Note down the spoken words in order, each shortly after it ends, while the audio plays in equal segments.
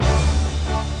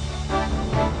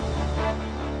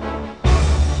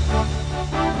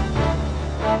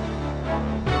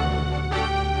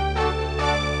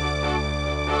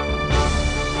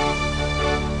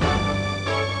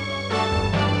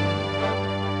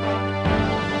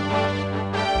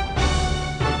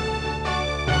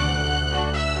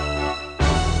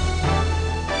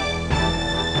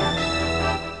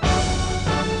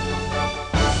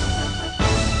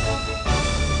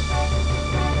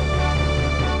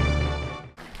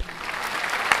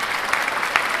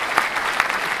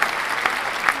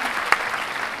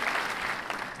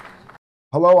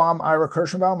Hello, I'm Ira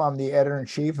Kirschenbaum. I'm the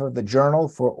editor-in-chief of the Journal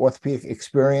for Orthopedic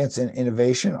Experience and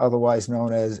Innovation, otherwise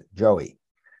known as Joey.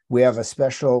 We have a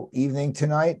special evening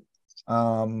tonight.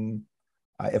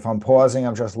 If I'm pausing,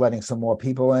 I'm just letting some more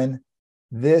people in.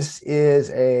 This is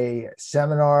a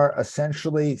seminar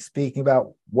essentially speaking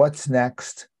about what's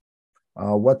next,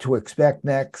 what to expect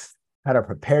next, how to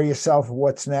prepare yourself for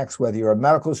what's next, whether you're a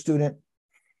medical student,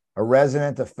 a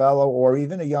resident, a fellow, or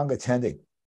even a young attending,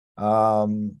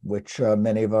 which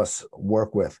many of us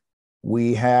work with.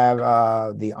 We have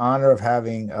the honor of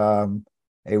having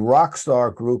a rock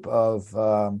star group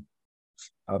of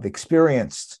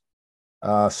experienced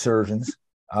surgeons,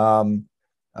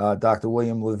 Dr.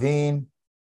 William Levine,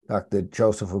 Dr.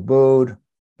 Joseph Abboud,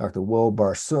 Dr. Wael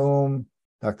Barsoum,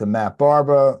 Dr. Matt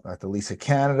Barber, Dr. Lisa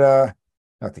Cannada,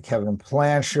 Dr. Kevin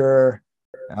Plancher,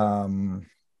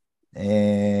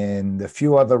 and a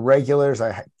few other regulars.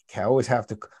 I always have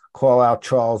to call out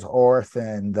Charles Orth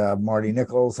and Marty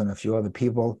Nichols and a few other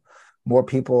people. More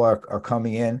people are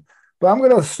coming in. But I'm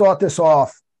going to start this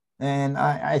off, and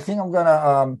I think I'm going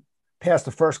to pass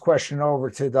the first question over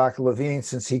to Dr. Levine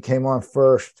since he came on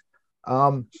first.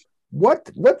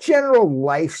 What general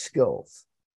life skills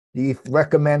do you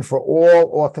recommend for all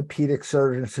orthopedic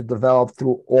surgeons to develop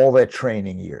through all their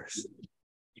training years?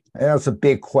 I know it's a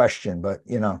big question, but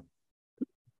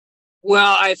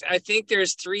Well, I think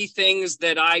there's three things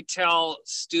that I tell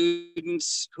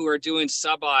students who are doing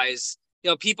sub-Is.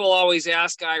 People always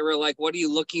ask Ira, like, what are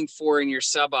you looking for in your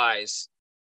sub-Is?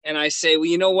 And I say, well,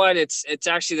 you know what? It's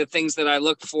actually the things that I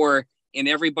look for in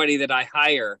everybody that I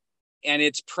hire. And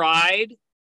it's pride,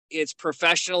 it's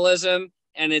professionalism,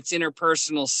 and it's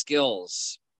interpersonal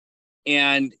skills.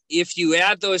 And if you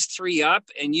add those three up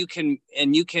and you can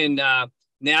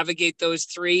navigate those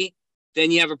three, then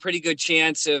you have a pretty good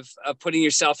chance of putting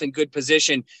yourself in good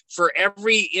position for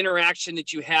every interaction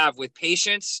that you have with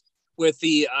patients, with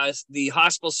the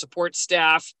hospital support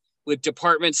staff, with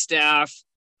department staff,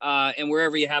 and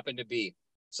wherever you happen to be.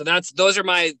 So those are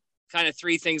my kind of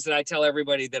three things that I tell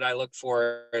everybody that I look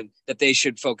for and that they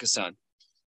should focus on.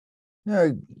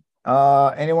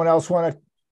 Anyone else want to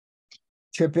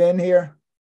chip in here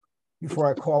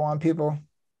before I call on people?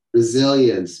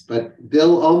 Resilience, but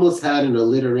Bill almost had an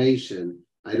alliteration.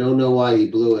 I don't know why he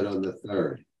blew it on the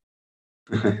third.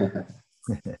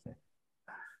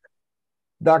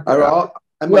 Doctor,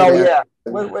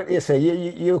 what you say?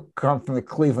 You come from the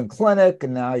Cleveland Clinic,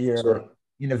 and now you're Sure.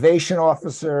 innovation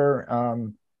officer.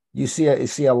 You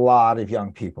see a lot of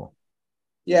young people.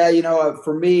 Yeah,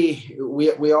 for me,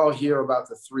 we all hear about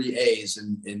the 3 A's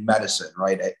in medicine,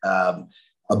 right?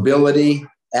 Ability,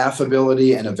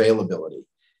 affability, and availability.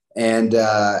 And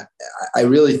I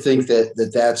really think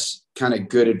that's kind of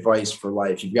good advice for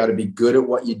life. You've got to be good at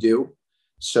what you do.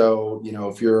 So,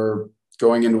 if you're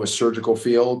going into a surgical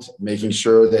field, making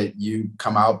sure that you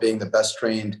come out being the best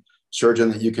trained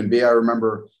surgeon that you can be. I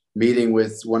remember meeting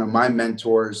with one of my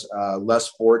mentors, Les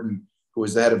Fortin, who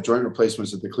was the head of joint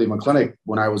replacements at the Cleveland Clinic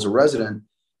when I was a resident,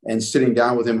 and sitting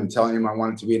down with him and telling him I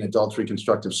wanted to be an adult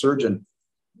reconstructive surgeon,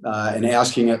 and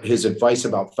asking his advice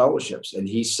about fellowships. And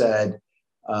he said,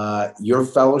 your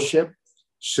fellowship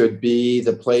should be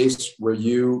the place where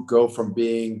you go from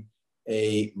being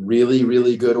a really,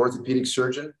 really good orthopedic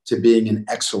surgeon to being an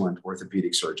excellent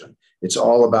orthopedic surgeon. It's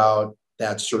all about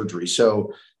that surgery.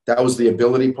 So that was the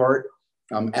ability part.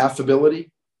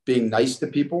 Affability, being nice to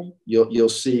people. You'll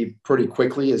see pretty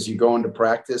quickly as you go into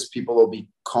practice, people will be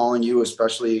calling you,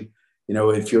 especially,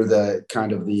 if you're the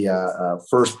kind of the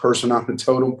first person on the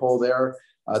totem pole there.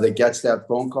 That gets that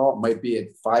phone call. It might be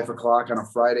at 5 o'clock on a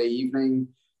Friday evening.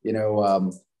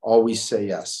 Always say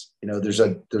yes. There's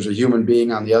a human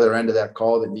being on the other end of that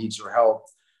call that needs your help,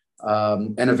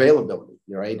 and availability.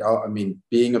 Right? I mean,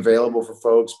 being available for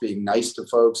folks, being nice to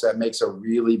folks, that makes a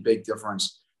really big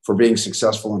difference for being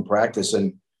successful in practice.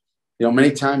 And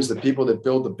many times the people that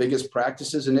build the biggest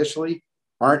practices initially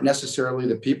aren't necessarily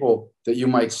the people that you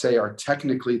might say are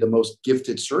technically the most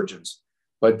gifted surgeons,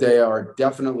 but they are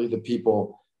definitely the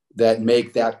people that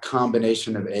make that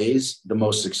combination of A's the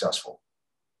most successful.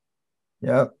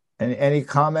 Yeah. Any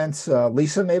comments,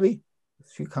 Lisa, maybe? A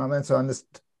few comments on this.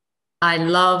 I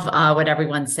love what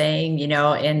everyone's saying,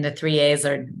 and the 3 A's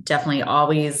are definitely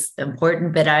always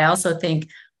important, but I also think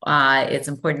it's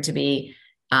important to be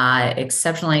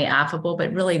exceptionally affable,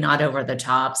 but really not over the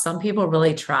top. Some people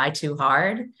really try too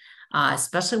hard,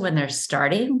 especially when they're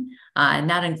starting, and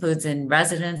that includes in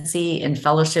residency, in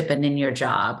fellowship, and in your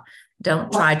job.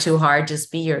 Don't try too hard,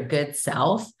 just be your good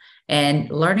self And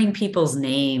learning people's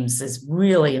names is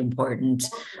really important.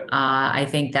 I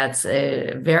think that's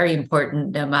very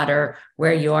important no matter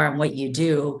where you are and what you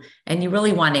do. And you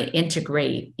really want to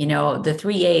integrate, the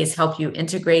 3 A's help you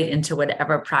integrate into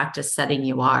whatever practice setting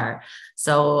you are.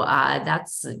 So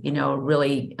that's,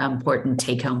 really important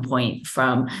take-home point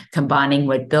from combining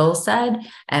what Bill said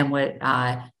and what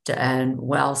and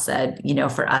Wael said,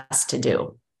 for us to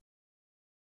do.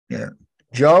 Yeah.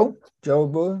 Joe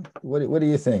Abboud, what do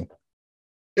you think?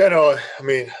 Yeah, no, I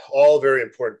mean, all very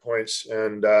important points.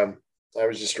 And I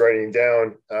was just writing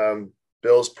down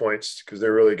Bill's points because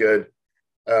they're really good.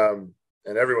 And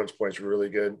everyone's points were really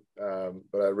good.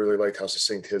 But I really liked how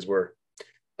succinct his were.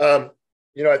 I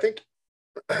think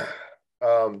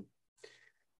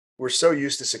we're so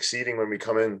used to succeeding when we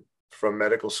come in from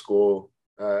medical school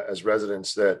as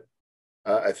residents that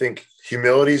I think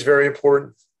humility is very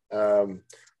important.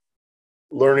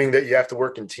 Learning that you have to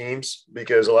work in teams,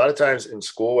 because a lot of times in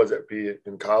school, whether it be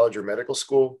in college or medical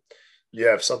school, you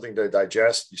have something to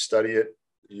digest, you study it,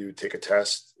 you take a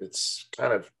test. It's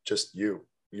kind of just you.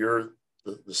 You're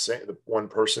the one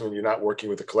person, and you're not working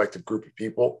with a collective group of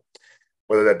people,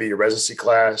 whether that be your residency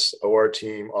class, OR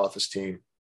team, office team.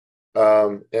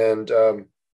 Try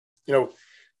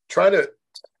to,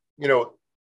 the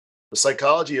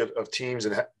psychology of teams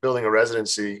and building a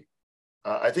residency,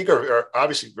 I think are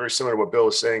obviously very similar to what Bill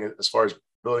was saying as far as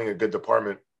building a good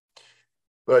department.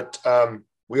 But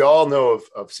we all know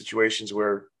of situations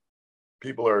where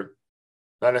people are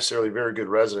not necessarily very good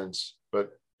residents,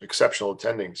 but exceptional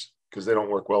attendings because they don't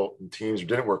work well in teams or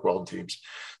didn't work well in teams.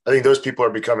 I think those people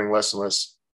are becoming less and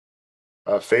less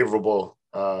favorable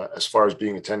as far as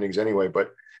being attendings anyway.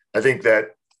 But I think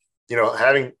that,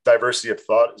 having diversity of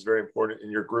thought is very important in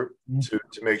your group to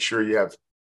make sure you have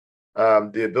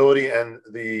the ability and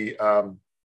the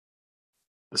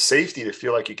safety to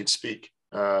feel like you can speak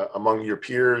among your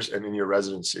peers and in your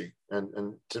residency,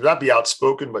 and to not be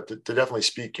outspoken, but to definitely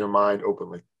speak your mind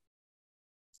openly.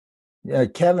 Yeah,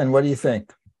 Kevin, what do you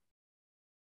think?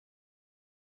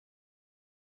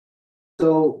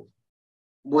 So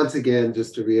once again,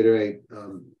 just to reiterate,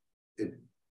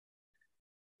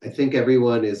 I think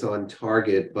everyone is on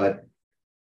target, but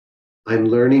I'm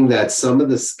learning that some of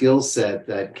the skill set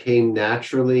that came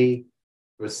naturally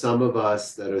for some of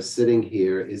us that are sitting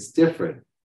here is different.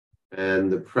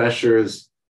 And the pressures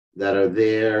that are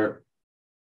there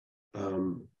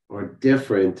are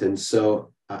different. And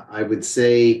so I would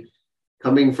say,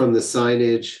 coming from the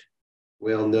signage,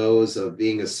 Wael knows, of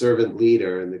being a servant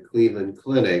leader in the Cleveland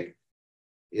Clinic,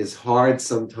 is hard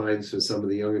sometimes for some of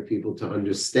the younger people to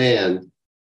understand.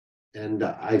 And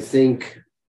I think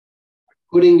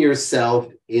putting yourself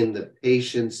in the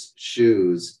patient's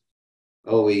shoes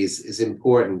always is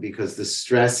important, because the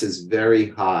stress is very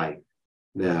high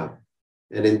now.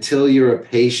 And until you're a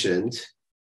patient,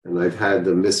 and I've had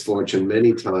the misfortune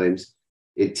many times,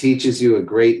 it teaches you a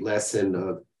great lesson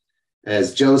of,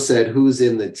 as Joe said, who's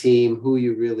in the team, who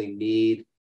you really need.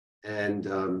 And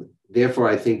therefore,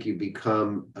 I think you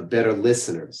become a better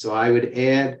listener. So I would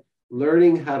add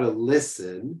learning how to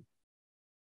listen,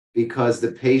 because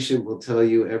the patient will tell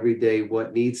you every day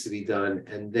what needs to be done.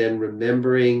 And then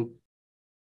remembering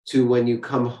to, when you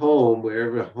come home,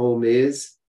 wherever home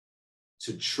is,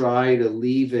 to try to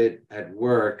leave it at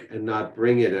work and not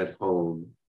bring it at home,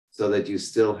 so that you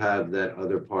still have that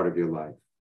other part of your life.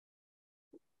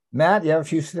 Matt, you have a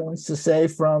few things to say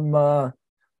from,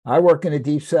 I work in the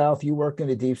Deep South, you work in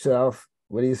the Deep South.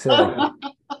 What do you say?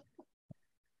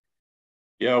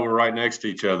 Yeah, we're right next to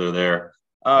each other there.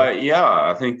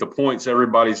 I think the points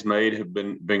everybody's made have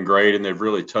been great, and they've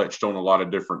really touched on a lot of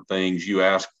different things. You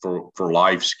asked for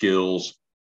life skills.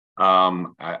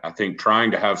 I think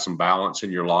trying to have some balance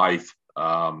in your life,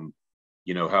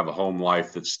 have a home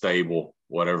life that's stable,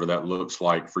 whatever that looks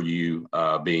like for you,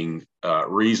 being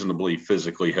reasonably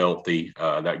physically healthy,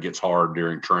 that gets hard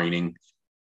during training.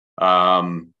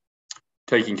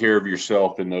 Taking care of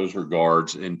yourself in those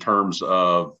regards in terms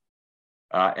of,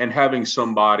 and having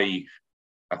somebody,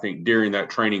 I think, during that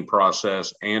training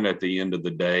process and at the end of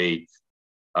the day,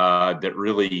 that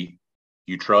really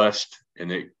you trust and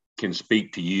that can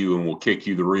speak to you and will kick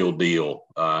you the real deal,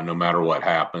 no matter what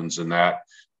happens. And that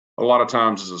a lot of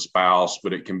times is a spouse,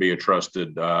 but it can be a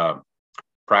trusted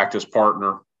practice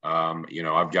partner.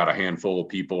 I've got a handful of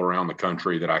people around the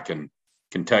country that I can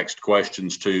text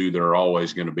questions to that are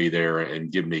always going to be there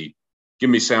and give me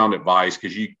sound advice,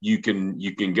 because you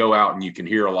can go out and you can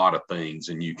hear a lot of things,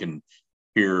 and you can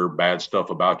hear bad stuff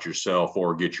about yourself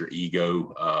or get your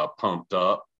ego pumped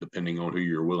up, depending on who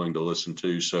you're willing to listen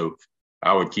to. So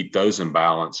I would keep those in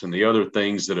balance. And the other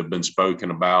things that have been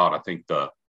spoken about, I think the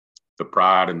the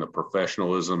pride and the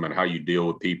professionalism and how you deal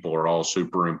with people are all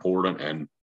super important. And,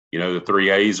 you know, the 3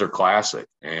 A's are classic.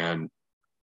 And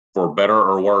for better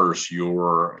or worse,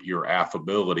 your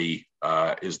affability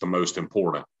is the most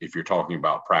important if you're talking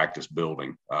about practice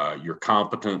building. Your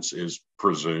competence is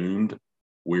presumed.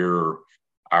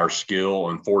 Our skill,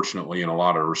 unfortunately, in a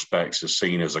lot of respects, is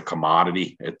seen as a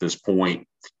commodity at this point.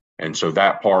 And so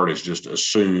that part is just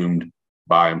assumed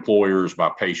by employers, by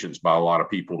patients, by a lot of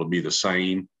people to be the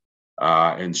same.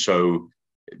 And so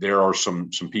there are some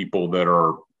people that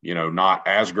are, you know, not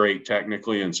as great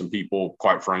technically, and some people,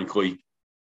 quite frankly,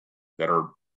 that are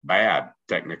bad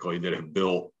technically, that have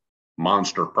built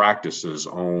monster practices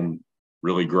on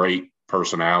really great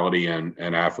personality and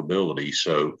affability.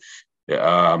 So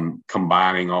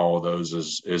combining all of those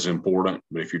is important.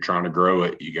 But if you're trying to grow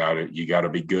it, you gotta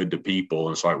be good to people.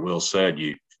 And it's like Will said,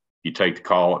 you take the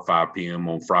call at 5 p.m.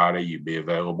 on Friday, you be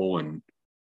available, and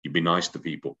you be nice to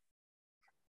people.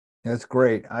 That's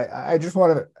great. I just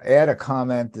want to add a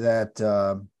comment that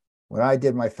when I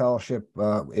did my fellowship,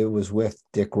 it was with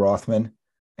Dick Rothman,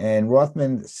 and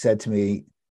Rothman said to me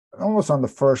almost on the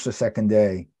first or second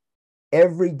day,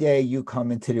 every day you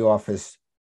come into the office,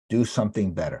 do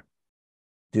something better.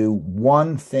 Do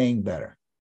one thing better,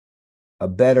 a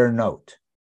better note,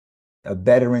 a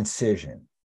better incision,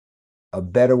 a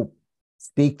better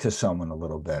speak to someone a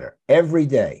little better every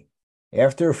day.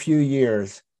 After a few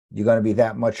years, you're going to be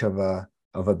that much of a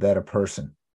better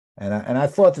person. And I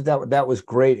thought that was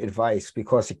great advice,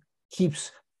 because it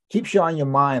keeps you on your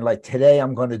mind. Like, today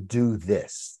I'm going to do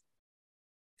this.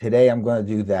 Today I'm going to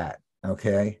do that.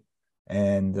 Okay.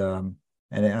 And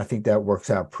I think that works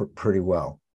out pretty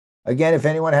well. Again, if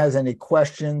anyone has any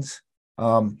questions,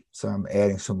 so I'm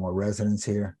adding some more residents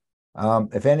here.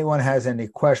 If anyone has any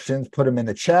questions, put them in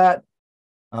the chat.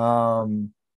 So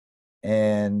I'm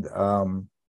going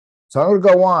to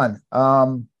go on.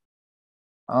 I'm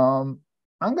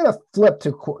going to flip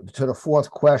to the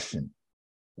fourth question.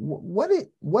 What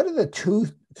are the 2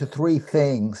 to 3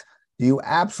 things do you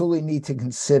absolutely need to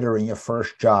consider in your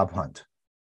first job hunt?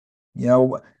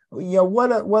 What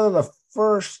are the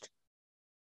first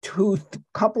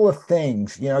couple of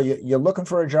things? You're looking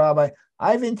for a job.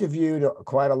 I've interviewed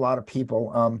quite a lot of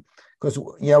people because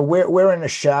we're in the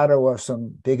shadow of some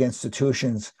big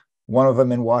institutions. One of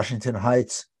them in Washington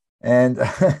Heights, and we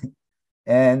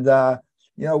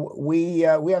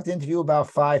have to interview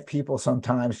about 5 people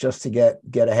sometimes just to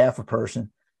get a half a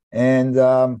person. And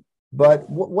but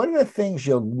what are the things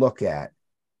you'll look at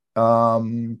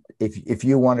if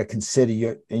you want to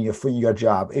consider your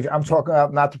job? If I'm talking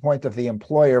about not the point of the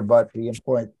employer, but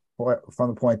from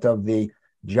the point of the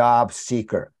job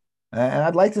seeker. And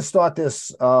I'd like to start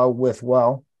this with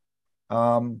Wael,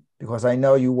 because I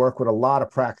know you work with a lot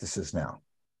of practices now.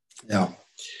 Yeah.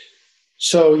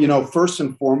 So, first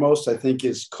and foremost, I think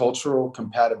is cultural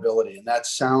compatibility. And that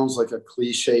sounds like a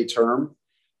cliche term,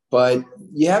 but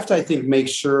you have to, I think, make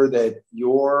sure that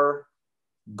your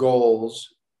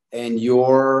goals and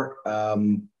your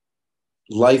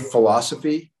life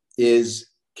philosophy is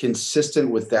consistent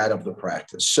with that of the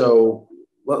practice. So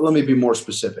let me be more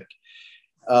specific.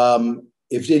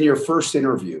 If in your first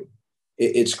interview,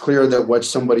 it's clear that what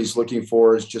somebody's looking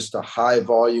for is just a high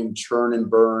volume churn and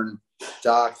burn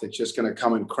doc that's just going to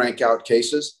come and crank out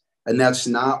cases, and that's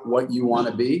not what you want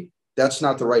to be, that's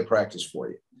not the right practice for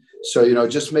you. So,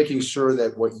 just making sure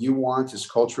that what you want is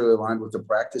culturally aligned with the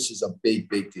practice is a big,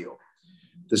 big deal.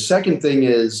 The second thing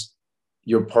is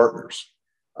your partners.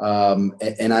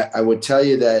 And I would tell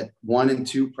you that 1 and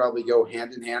 2 probably go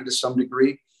hand in hand to some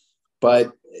degree.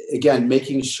 But again,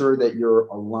 making sure that you're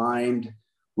aligned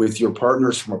with your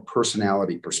partners from a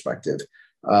personality perspective,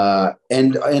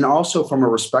 and also from a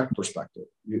respect perspective.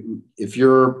 If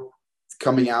you're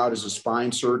coming out as a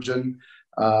spine surgeon,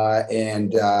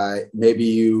 and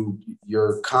maybe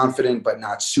you're confident but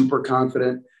not super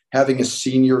confident, having a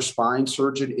senior spine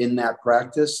surgeon in that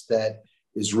practice that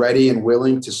is ready and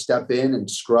willing to step in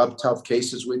and scrub tough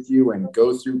cases with you and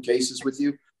go through cases with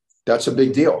you, that's a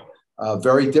big deal.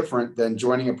 Very different than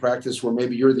joining a practice where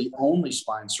maybe you're the only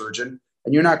spine surgeon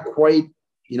and you're not quite,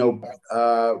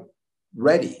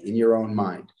 ready in your own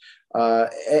mind.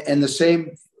 And the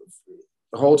same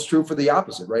holds true for the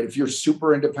opposite, right? If you're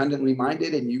super independently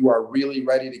minded and you are really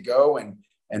ready to go and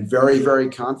very, very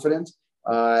confident,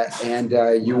 and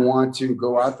you want to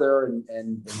go out there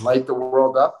and light the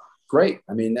world up, great.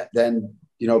 I mean, then,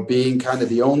 being kind of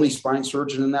the only spine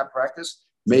surgeon in that practice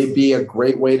may be a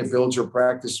great way to build your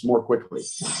practice more quickly.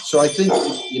 So I think,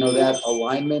 that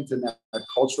alignment and that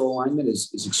cultural alignment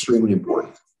is extremely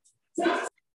important.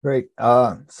 Great.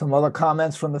 Some other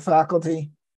comments from the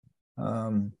faculty?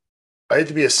 I hate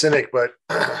to be a cynic, but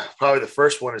probably the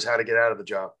first one is how to get out of the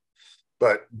job.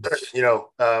 But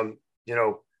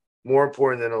more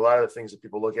important than a lot of the things that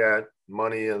people look at,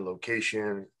 money and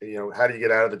location, how do you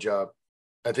get out of the job?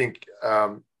 I think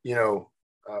we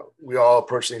all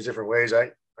approach things different ways.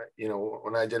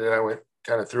 When I did it, I went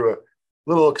kind of through a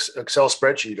little Excel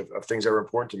spreadsheet of things that were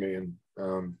important to me,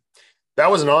 and that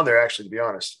wasn't on there, actually, to be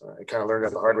honest. I kind of learned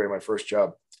that the hard way in my first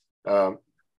job.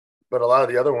 But a lot of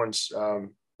the other ones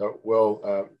that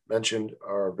Will mentioned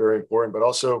are very important, but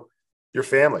also your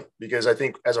family, because I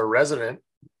think as a resident,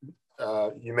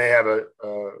 you may have a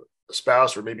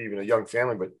spouse or maybe even a young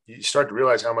family, but you start to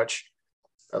realize how much,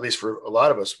 at least for a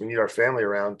lot of us, we need our family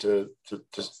around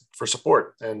for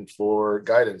support and for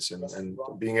guidance and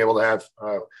being able to have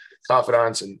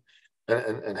confidants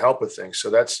and help with things. So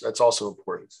that's also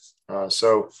important.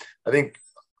 So I think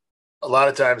a lot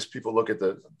of times people look at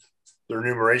the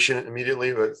remuneration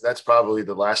immediately, but that's probably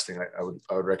the last thing I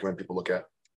would recommend people look at.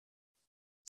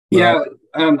 Yeah,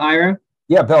 Ira.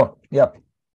 Yeah, Bill. Yep.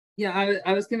 Yeah,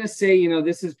 I was going to say,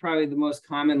 this is probably the most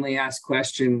commonly asked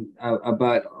question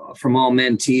about from all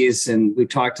mentees, and we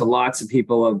talked to lots of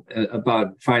people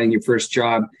about finding your first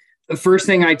job. The first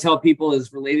thing I tell people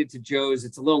is related to Joe's.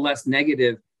 It's a little less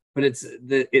negative, but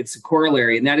it's a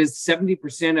corollary, and that is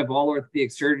 70% of all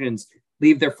orthopedic surgeons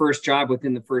leave their first job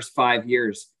within the first 5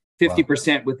 years,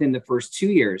 50% within the first 2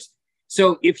 years.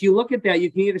 So if you look at that,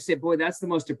 you can either say, boy, that's the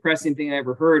most depressing thing I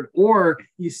ever heard, or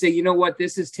you say, you know what,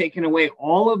 this has taken away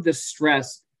all of the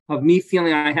stress of me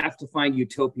feeling I have to find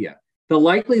utopia. The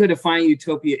likelihood of finding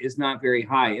utopia is not very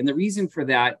high. And the reason for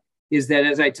that is that,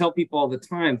 as I tell people all the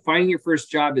time, finding your first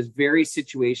job is very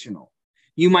situational.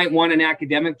 You might want an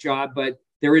academic job, but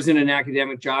there isn't an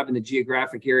academic job in the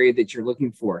geographic area that you're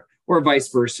looking for, or vice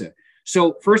versa.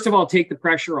 So first of all, take the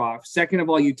pressure off. Second of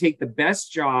all, you take the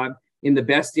best job in the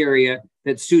best area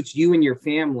that suits you and your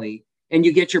family, and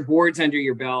you get your boards under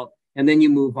your belt, and then you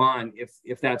move on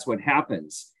if that's what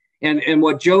happens. And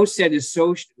what Joe said is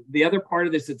the other part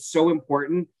of this that's so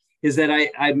important is that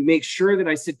I make sure that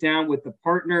I sit down with the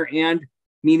partner, and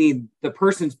meaning the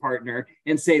person's partner,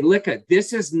 and say, look,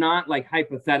 this is not like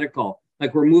hypothetical,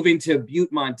 like we're moving to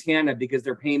Butte, Montana because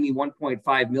they're paying me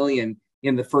 $1.5 million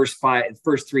in the first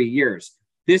 3 years.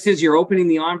 This is, you're opening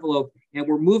the envelope and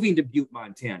we're moving to Butte,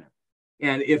 Montana.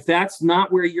 And if that's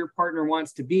not where your partner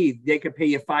wants to be, they could pay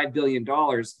you $5 billion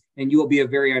and you will be a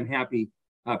very unhappy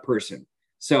person.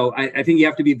 So I think you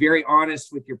have to be very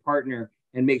honest with your partner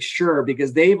and make sure,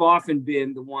 because they've often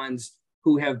been the ones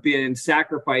who have been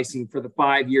sacrificing for the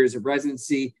 5 years of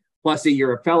residency plus a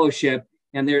year of fellowship.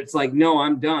 And it's like, no,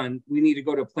 I'm done. We need to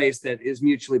go to a place that is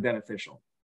mutually beneficial.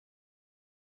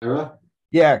 Ira?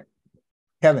 Yeah,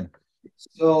 Kevin.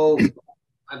 So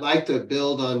I'd like to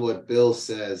build on what Bill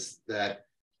says, that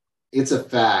it's a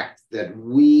fact that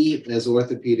we as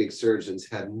orthopedic surgeons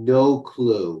have no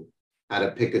clue how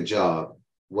to pick a job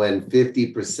when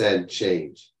 50%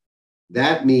 change.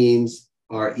 That means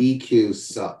our EQ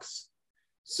sucks.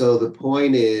 So the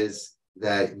point is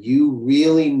that you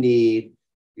really need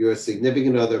your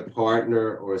significant other,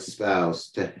 partner, or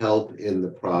spouse to help in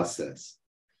the process.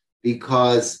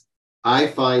 Because I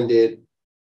find it,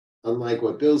 unlike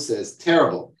what Bill says,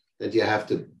 terrible that you have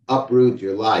to uproot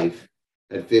your life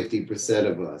at 50%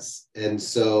 of us. And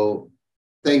so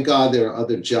thank God there are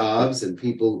other jobs and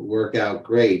people work out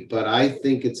great. But I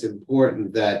think it's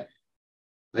important that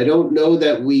I don't know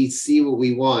that we see what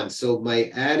we want. So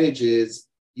my adage is,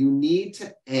 you need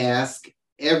to ask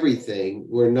everything.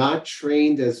 We're not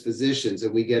trained as physicians,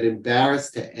 and we get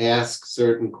embarrassed to ask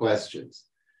certain questions.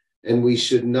 And we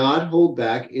should not hold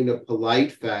back in a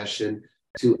polite fashion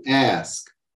to ask.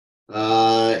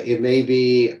 It may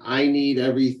be, I need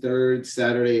every third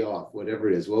Saturday off, whatever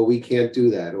it is. Well, we can't do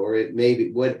that. Or it may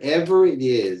be, whatever it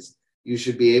is, you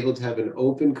should be able to have an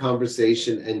open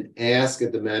conversation and ask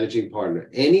at the managing partner.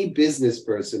 Any business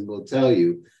person will tell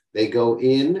you they go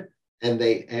in and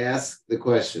they ask the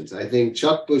questions. I think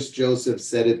Chuck Bush Joseph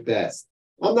said it best.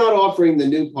 I'm not offering the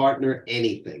new partner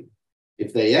anything.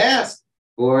 If they ask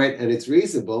for it and it's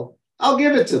reasonable, I'll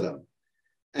give it to them.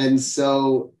 And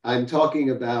so I'm talking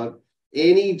about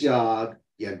any job,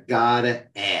 you gotta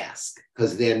ask,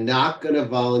 because they're not gonna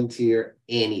volunteer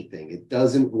anything. It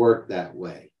doesn't work that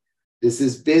way. This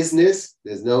is business.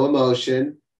 There's no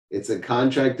emotion. It's a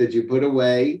contract that you put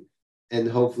away, and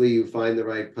hopefully you find the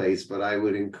right place. But I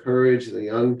would encourage the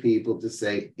young people to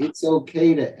say, it's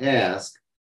okay to ask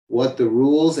what the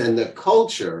rules and the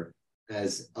culture,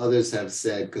 as others have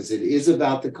said, because it is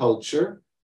about the culture,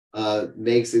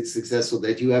 makes it successful,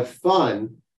 that you have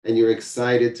fun and you're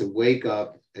excited to wake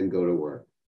up and go to work.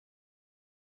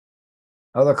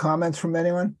 Other comments from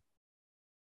anyone?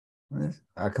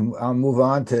 I'll move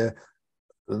on to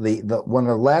the one of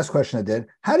the last question I did.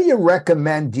 How do you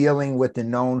recommend dealing with the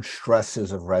known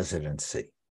stresses of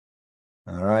residency?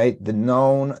 All right, the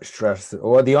known stress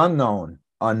or the unknown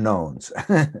unknowns.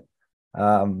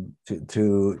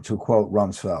 To quote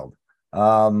Rumsfeld.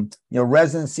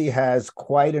 Residency has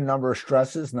quite a number of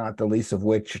stresses, not the least of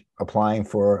which applying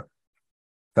for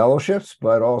fellowships,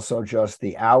 but also just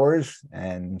the hours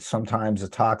and sometimes a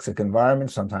toxic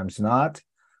environment, sometimes not.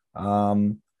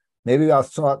 Maybe I'll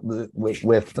start with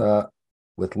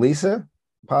Lisa,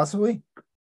 possibly.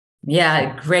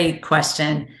 Yeah, great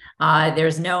question.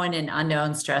 There's known and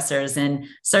unknown stressors, and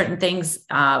certain things,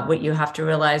 what you have to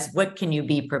realize, what can you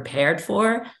be prepared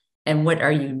for and what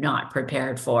are you not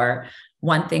prepared for?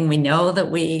 One thing we know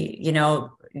that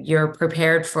you're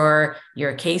prepared for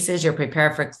your cases, you're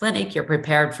prepared for clinic, you're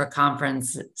prepared for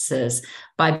conferences.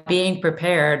 By being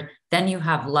prepared, then you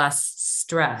have less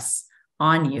stress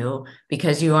on you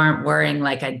because you aren't worrying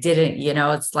like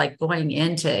it's like going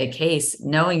into a case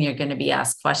knowing you're going to be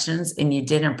asked questions and you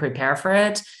didn't prepare for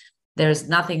it. There's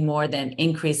nothing more than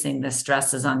increasing the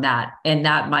stresses on that. And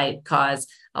that might cause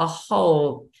a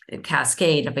whole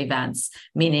cascade of events,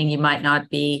 meaning you might not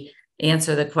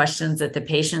answer the questions that the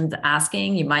patient's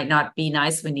asking. You might not be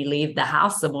nice when you leave the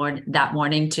house that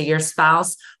morning to your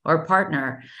spouse or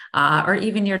partner, or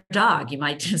even your dog. You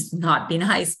might just not be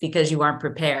nice because you aren't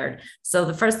prepared. So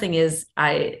the first thing is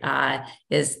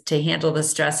to handle the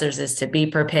stressors is to be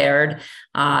prepared,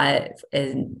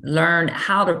 and learn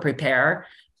how to prepare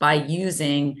by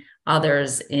using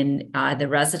others in the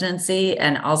residency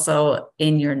and also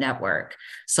in your network.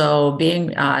 So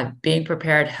being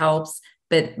prepared helps.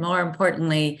 But more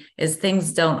importantly, is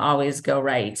things don't always go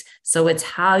right. So it's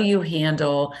how you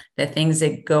handle the things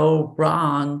that go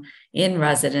wrong in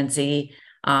residency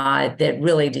that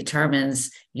really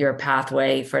determines your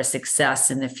pathway for success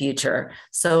in the future.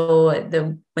 So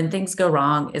when things go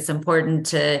wrong, it's important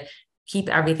to keep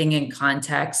everything in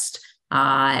context.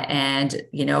 And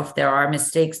if there are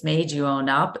mistakes made, you own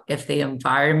up. If the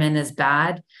environment is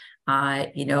bad,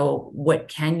 what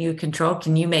can you control?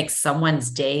 Can you make someone's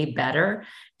day better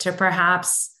to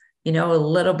perhaps, a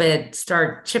little bit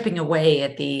start chipping away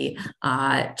at the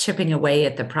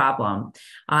problem?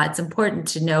 It's important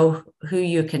to know who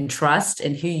you can trust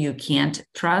and who you can't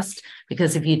trust,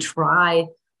 because if you try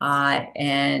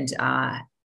and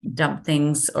dump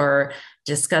things or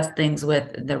discuss things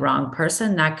with the wrong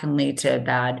person, that can lead to a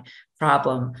bad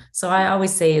problem. So I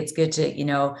always say it's good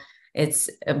to, it's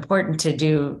important to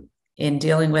do in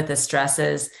dealing with the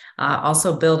stresses,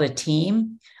 also build a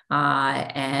team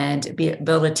and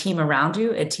build a team around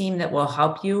you, a team that will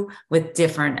help you with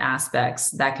different aspects.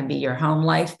 That could be your home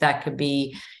life. That could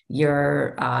be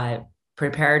your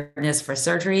preparedness for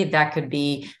surgery. That could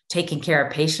be taking care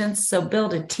of patients. So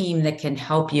build a team that can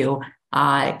help you,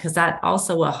 because that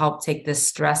also will help take the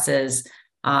stresses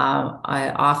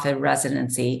off of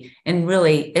residency. And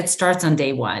really, it starts on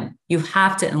day one. You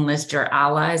have to enlist your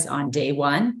allies on day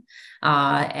one.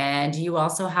 And you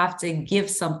also have to give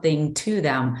something to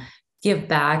them, give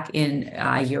back in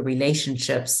your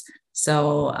relationships.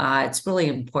 So it's really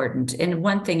important. And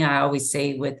one thing I always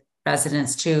say with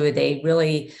residents too, they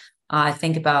really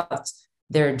think about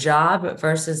their job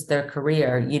versus their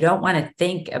career. You don't want to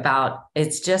think about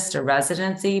it's just a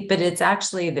residency, but it's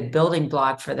actually the building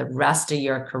block for the rest of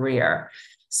your career.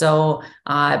 So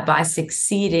by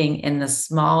succeeding in the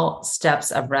small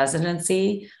steps of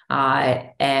residency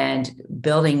and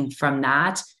building from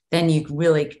that, then you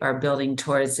really are building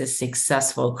towards a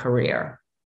successful career.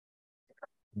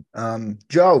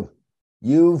 Joe,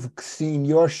 you've seen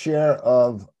your share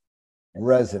of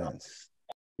residents.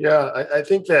 Yeah, I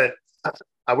think that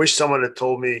I wish someone had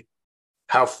told me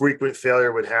how frequent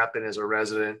failure would happen as a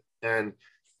resident. And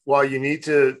while you need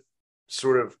to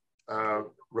sort of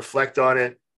reflect on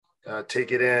it,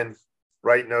 take it in,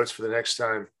 write notes for the next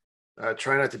time,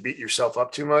 try not to beat yourself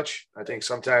up too much. I think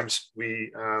sometimes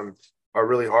we are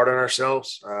really hard on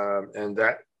ourselves, and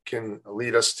that can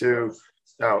lead us to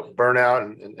burnout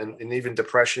and even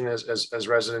depression as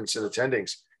residents and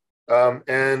attendings.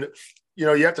 And, you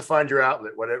have to find your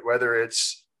outlet, whether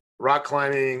it's rock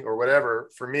climbing or whatever.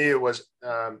 For me, it was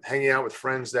hanging out with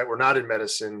friends that were not in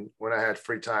medicine when I had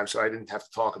free time, so I didn't have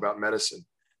to talk about medicine.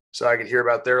 So I could hear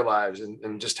about their lives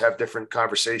and just have different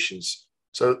conversations.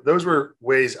 So those were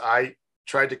ways I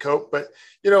tried to cope. But,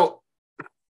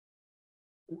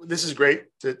 this is great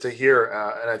to hear.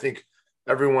 And I think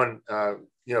everyone,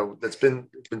 that's been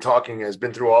talking has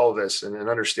been through all of this and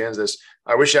understands this.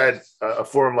 I wish I had a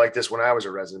forum like this when I was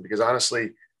a resident, because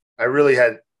honestly, I really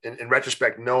had, in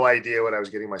retrospect, no idea what I was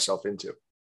getting myself into.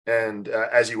 And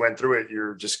as you went through it,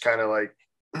 you're just kind of like,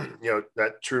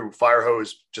 that true fire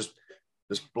hose just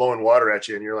blowing water at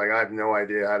you. And you're like, I have no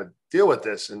idea how to deal with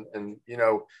this. And in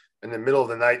the middle of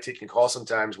the night, taking calls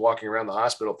sometimes, walking around the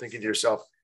hospital, thinking to yourself,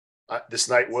 this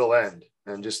night will end.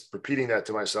 And just repeating that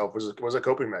to myself was a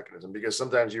coping mechanism, because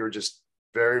sometimes you were just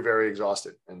very, very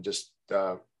exhausted and just,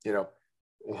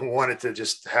 wanted to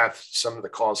just have some of the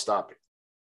calls stopping.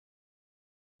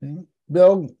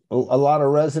 Bill, a lot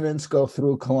of residents go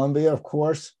through Columbia, of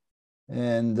course.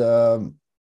 And, how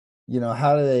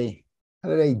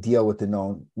do they deal with the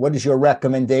known? What is your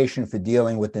recommendation for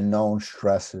dealing with the known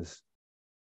stresses?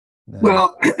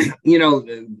 Well,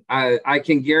 I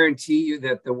can guarantee you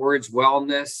that the words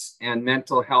wellness and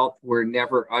mental health were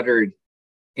never uttered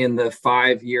in the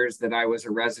 5 years that I was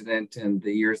a resident and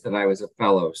the years that I was a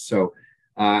fellow. So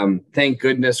thank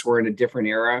goodness we're in a different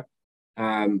era.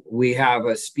 We have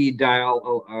a speed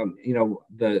dial.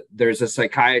 There's a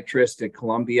psychiatrist at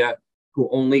Columbia who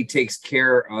only takes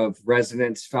care of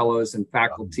residents, fellows, and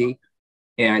faculty.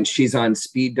 And she's on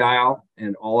speed dial,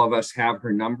 and all of us have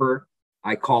her number.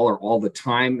 I call her all the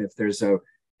time. If there's a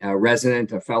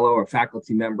resident, a fellow, or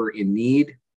faculty member in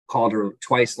need, called her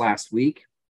twice last week.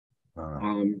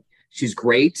 She's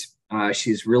great.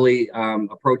 She's really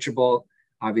approachable,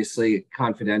 obviously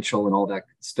confidential and all that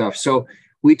stuff. So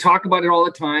we talk about it all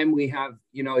the time. We have,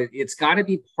 it's got to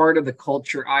be part of the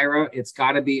culture, Ira. It's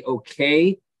got to be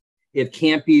okay. It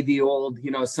can't be the old,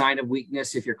 sign of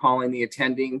weakness if you're calling the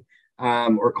attending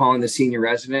or calling the senior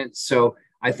resident. So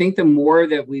I think the more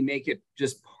that we make it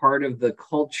just part of the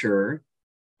culture,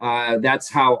 that's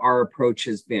how our approach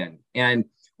has been. And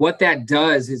what that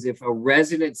does is if a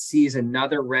resident sees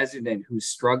another resident who's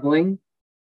struggling,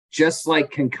 just like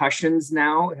concussions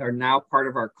now are now part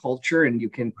of our culture, and you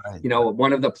can,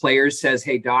 one of the players says,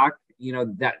 hey, doc,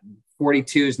 that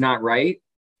 42 is not right.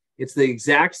 It's the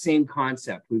exact same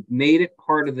concept. We've made it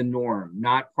part of the norm,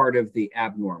 not part of the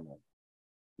abnormal.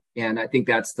 And I think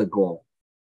that's the goal.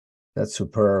 That's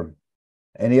superb.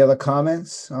 Any other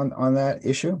comments on that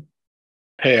issue?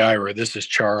 Hey, Ira, this is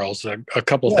Charles. A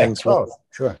couple things. Oh,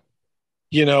 sure.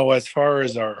 As far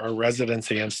as our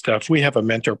residency and stuff, we have a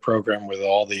mentor program with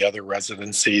all the other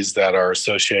residencies that are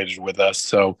associated with us.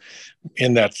 So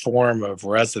in that form of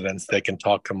residents, they can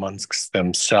talk amongst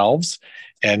themselves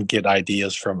and get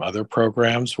ideas from other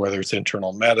programs, whether it's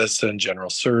internal medicine,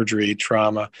 general surgery,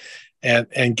 trauma,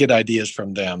 and get ideas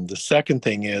from them. The second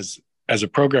thing is, as a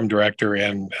program director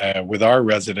and with our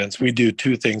residents, we do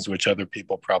two things which other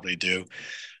people probably do.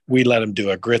 We let them do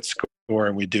a grit score,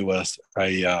 and we do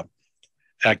a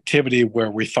activity where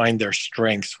we find their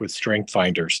strengths with strength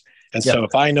finders. And so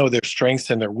if I know their strengths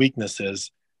and their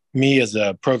weaknesses, me as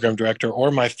a program director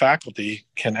or my faculty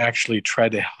can actually try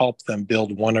to help them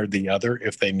build one or the other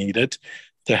if they need it,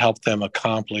 to help them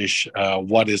accomplish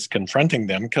what is confronting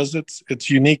them, because it's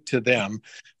unique to them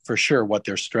for sure what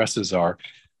their stresses are.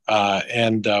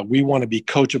 And we want to be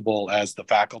coachable as the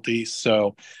faculty.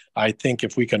 So I think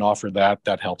if we can offer that,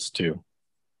 that helps too.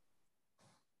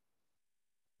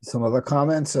 Some other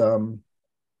comments? I'll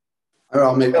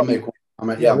make one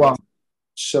comment. Yeah. Well,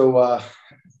 so,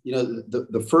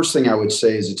 the first thing I would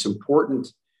say is it's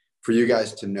important for you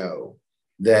guys to know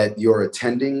that your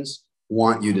attendings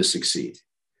want you to succeed.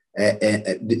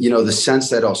 And the sense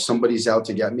that, somebody's out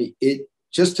to get me,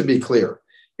 just to be clear,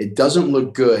 it doesn't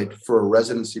look good for a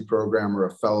residency program or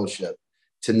a fellowship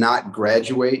to not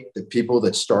graduate the people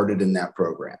that started in that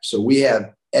program. So we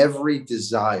have every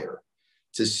desire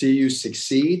to see you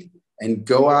succeed and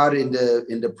go out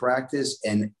into practice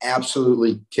and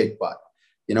absolutely kick butt.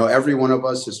 Every one of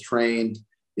us is trained,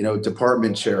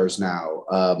 department chairs now,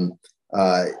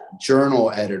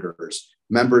 journal editors,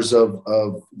 members of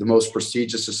the most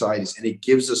prestigious societies. And it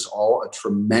gives us all a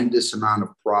tremendous amount of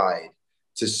pride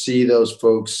to see those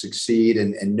folks succeed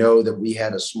and know that we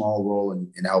had a small role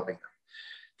in helping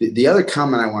them. The other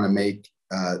comment I want to make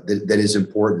that is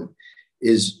important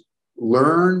is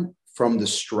learn from the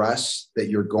stress that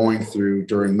you're going through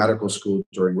during medical school,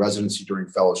 during residency, during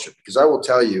fellowship. Because I will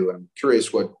tell you, and I'm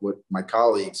curious what my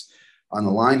colleagues on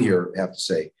the line here have to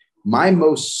say, my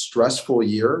most stressful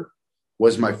year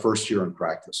was my first year in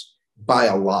practice by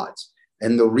a lot.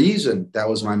 And the reason that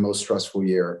was my most stressful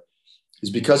year is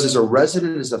because as a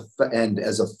resident and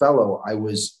as a fellow, I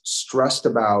was stressed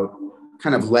about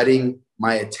kind of letting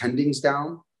my attendings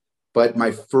down. But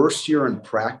my first year in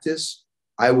practice,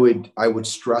 I would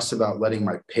stress about letting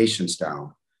my patients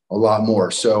down a lot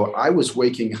more. So I was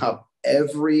waking up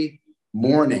every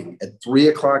morning at 3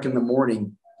 o'clock in the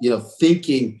morning,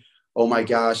 thinking, oh my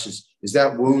gosh, is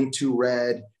that wound too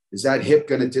red? Is that hip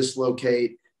going to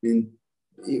dislocate? I mean,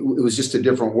 it was just a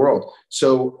different world.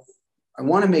 So I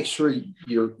want to make sure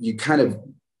you kind of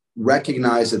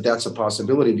recognize that that's a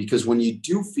possibility, because when you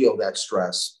do feel that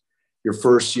stress your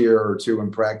first year or two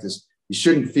in practice, you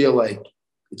shouldn't feel like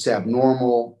it's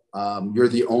abnormal. You're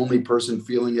the only person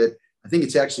feeling it. I think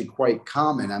it's actually quite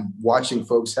common. I'm watching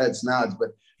folks' heads nods, but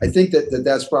I think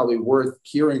that's probably worth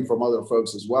hearing from other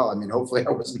folks as well. I mean, hopefully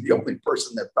I wasn't the only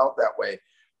person that felt that way,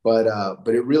 but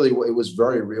it was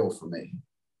very real for me.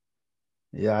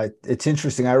 Yeah, it's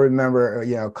interesting. I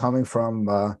remember, coming from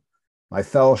my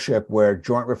fellowship where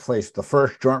the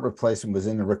first joint replacement was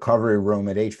in the recovery room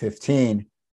at age 15.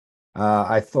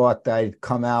 I thought I'd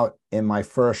come out in my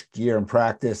first year in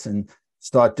practice and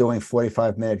start doing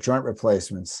 45-minute joint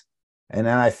replacements. And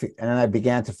then I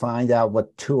began to find out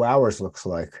what 2 hours looks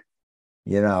like,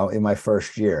 in my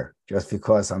first year, just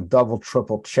because I'm double,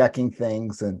 triple checking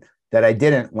things and that I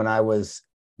didn't when I was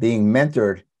being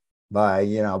mentored by,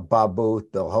 Bob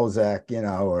Booth, Bill Hozak,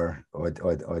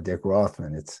 or Dick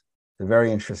Rothman. It's a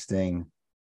very interesting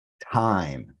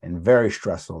time and very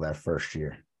stressful that first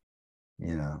year,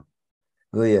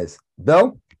 really is.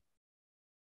 Bill?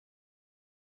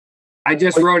 I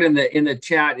just wrote in the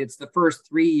chat, it's the first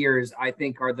 3 years I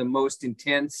think are the most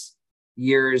intense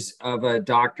years of a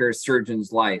doctor's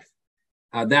surgeon's life.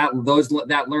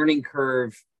 That learning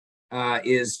curve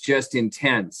is just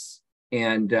intense,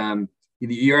 and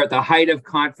you're at the height of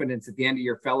confidence at the end of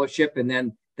your fellowship, and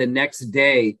then the next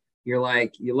day you're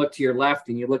like, you look to your left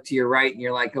and you look to your right, and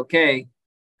you're like, okay,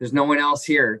 there's no one else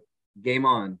here. Game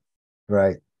on.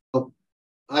 Right.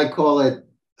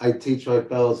 I teach my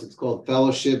fellows, it's called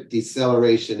fellowship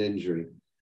deceleration injury.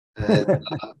 And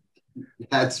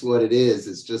that's what it is.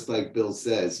 It's just like Bill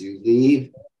says, you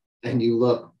leave and you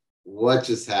look, what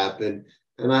just happened?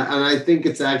 And I think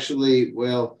it's actually,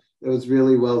 well, it was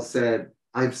really well said.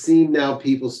 I've seen now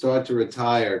people start to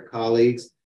retire,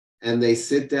 colleagues, and they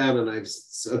sit down, and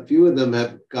a few of them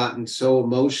have gotten so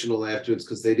emotional afterwards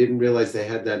because they didn't realize they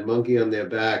had that monkey on their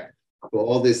back for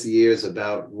all this years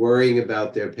about worrying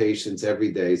about their patients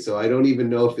every day. So I don't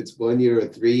even know if it's 1 year or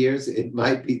 3 years. It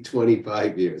might be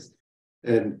 25 years.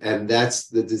 And that's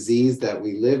the disease that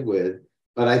we live with.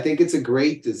 But I think it's a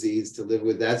great disease to live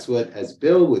with. That's what, as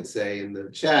Bill would say in the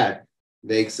chat,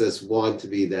 makes us want to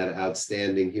be that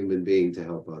outstanding human being to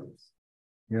help others.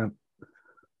 Yeah.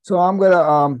 So I'm going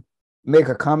to make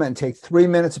a comment and take 3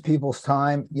 minutes of people's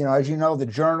time. As you know, the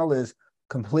journal is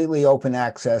completely open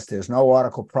access. There's no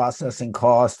article processing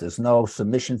cost. There's no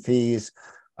submission fees.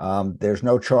 There's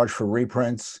no charge for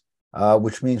reprints,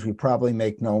 which means we probably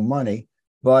make no money.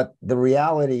 But the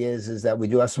reality is that we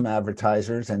do have some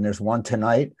advertisers, and there's one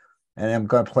tonight, and I'm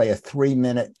going to play a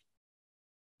 3-minute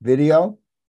video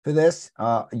for this.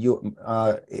 A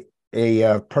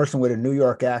person with a New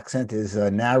York accent is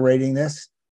narrating this,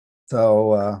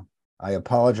 so I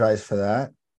apologize for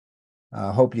that.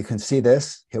 I hope you can see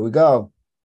this. Here we go.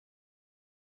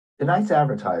 Tonight's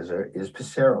advertiser is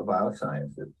Pacero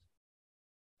Biosciences,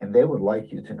 and they would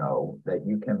like you to know that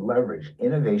you can leverage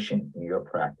innovation in your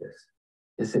practice.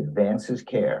 This advances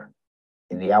care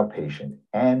in the outpatient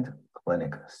and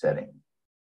clinic setting.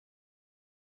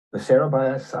 Pacero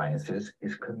Biosciences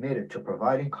is committed to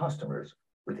providing customers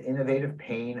with innovative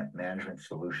pain management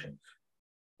solutions.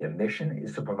 Their mission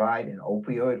is to provide an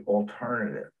opioid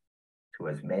alternative to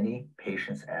as many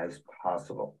patients as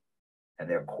possible. And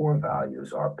their core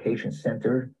values are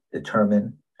patient-centered,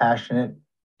 determined, passionate,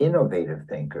 innovative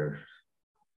thinkers,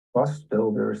 trust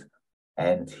builders,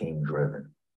 and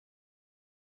team-driven.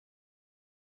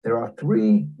 There are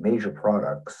 3 major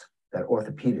products that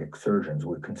orthopedic surgeons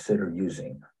would consider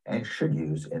using and should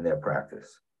use in their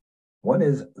practice. One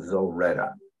is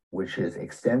Zilretta, which is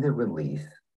extended-release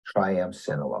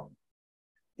triamcinolone.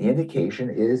 The indication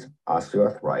is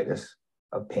osteoarthritis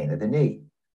of pain of the knee.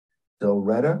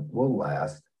 Zilretta will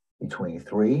last between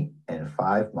 3 and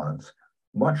 5 months,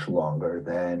 much longer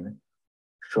than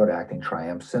short-acting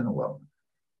triamcinolone.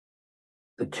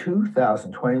 The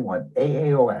 2021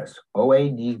 AAOS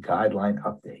OA knee guideline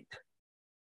update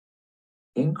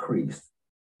increased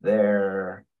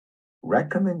their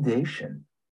recommendation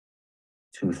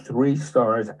to 3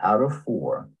 stars out of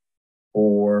 4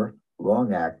 for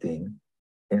long-acting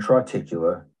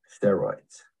intra-articular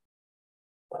steroids.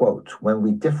 Quote, when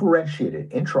we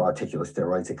differentiated intra-articular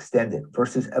steroids extended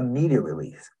versus immediate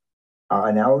release, our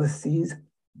analyses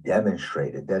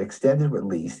demonstrated that extended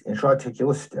release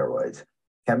intra-articular steroids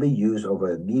can be used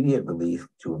over immediate release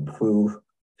to improve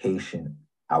patient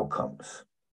outcomes.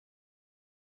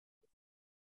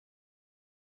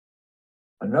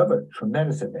 Another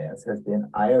tremendous advance has been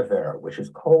Iovera, which is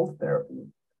cold therapy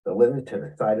delivered to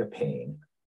the site of pain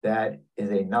that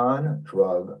is a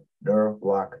non-drug nerve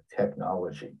block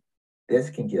technology. This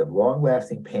can give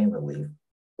long-lasting pain relief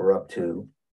for up to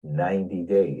 90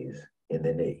 days in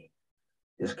the knee.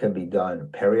 This can be done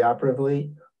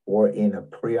perioperatively or in a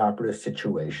preoperative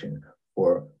situation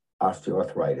for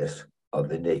osteoarthritis of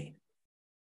the knee.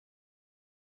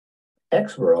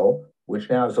 Exparel, which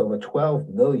now has over 12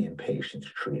 million patients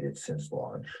treated since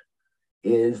launch,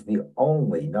 is the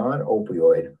only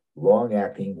non-opioid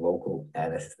long-acting local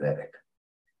anesthetic.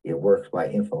 It works by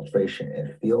infiltration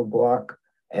and field block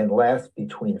and lasts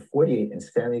between 48 and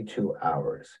 72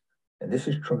 hours. And this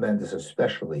is tremendous,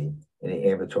 especially in the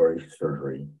ambulatory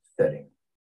surgery setting.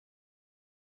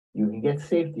 You can get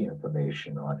safety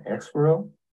information on Exparel,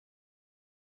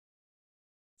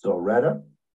 Zolretta,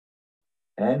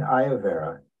 and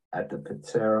Iovera at the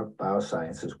Pacira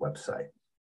Biosciences website.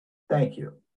 Thank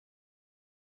you.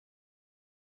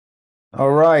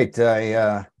 All right,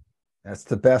 that's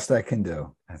the best I can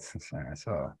do. That's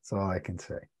all I can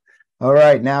say. All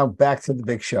right, now back to the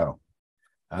big show.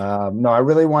 No, I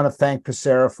really want to thank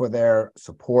Pacira for their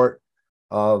support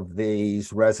of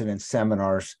these resident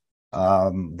seminars.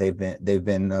 They've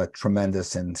been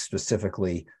tremendous in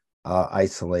specifically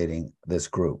isolating this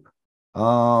group.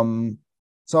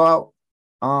 So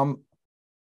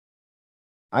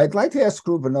I'd like to ask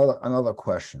group another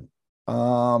question.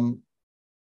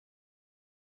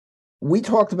 We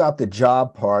talked about the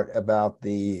job part, about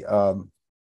the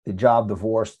job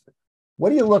divorce. What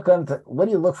do you look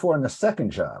for in the second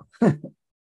job?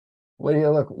 What do you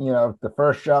look, if the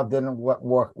first job didn't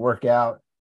work out,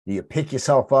 do you pick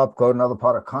yourself up, go to another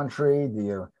part of the country? Do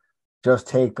you just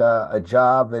take a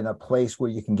job in a place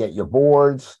where you can get your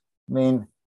boards? I mean,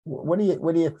 what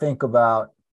do you think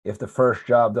about if the first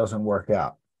job doesn't work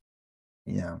out?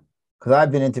 Because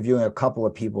I've been interviewing a couple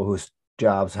of people whose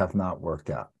jobs have not worked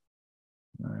out.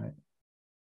 All right.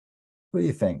 What do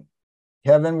you think?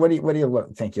 Kevin, what do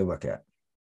you think you look at?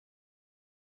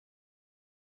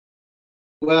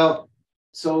 Well,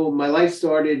 so my life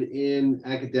started in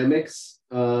academics,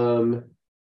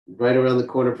 right around the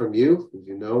corner from you, as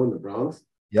you know, in the Bronx.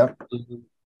 Yep.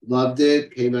 Loved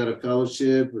it. Came out of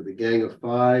fellowship with a gang of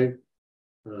 5,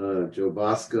 Joe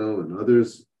Bosco and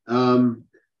others. And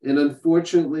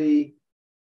unfortunately,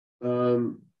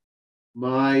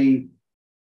 my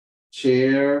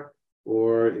chair,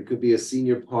 or it could be a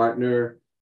senior partner,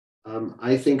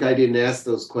 I think I didn't ask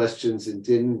those questions and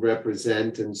didn't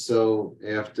represent. And so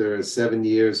after 7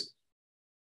 years,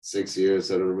 6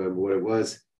 years, I don't remember what it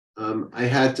was, I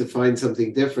had to find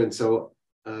something different. So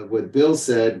what Bill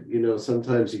said,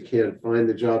 sometimes you can't find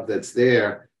the job that's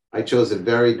there. I chose a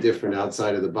very different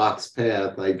outside of the box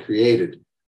path. I created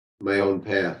my own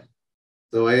path.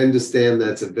 So I understand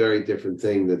that's a very different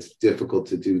thing that's difficult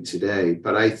to do today.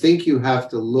 But I think you have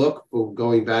to look for,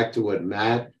 going back to what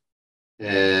Matt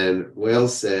and Wael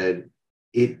said,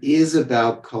 it is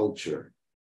about culture.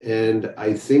 And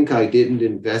I think I didn't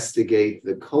investigate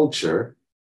the culture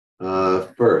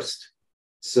first.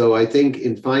 So I think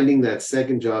in finding that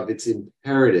second job, it's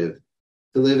imperative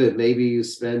to live it. Maybe you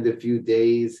spend a few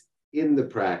days in the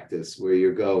practice where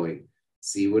you're going,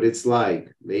 see what it's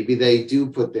like. Maybe they do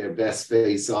put their best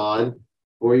face on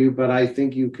for you, but I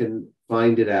think you can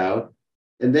find it out.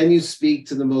 And then you speak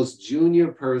to the most junior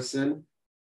person,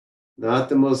 not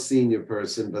the most senior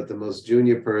person, but the most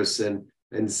junior person,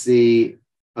 and see,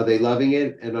 are they loving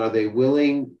it? And are they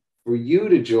willing for you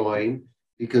to join?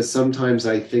 Because sometimes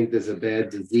I think there's a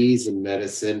bad disease in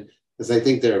medicine, because I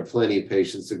think there are plenty of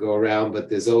patients to go around,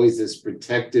 but there's always this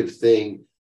protective thing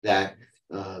that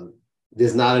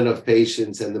there's not enough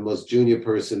patients and the most junior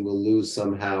person will lose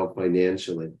somehow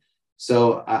financially.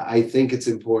 So I think it's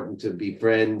important to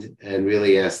befriend and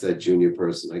really ask that junior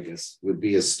person, I guess, would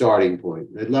be a starting point.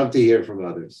 I'd love to hear from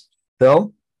others.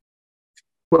 Bill?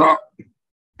 Well,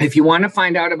 if you want to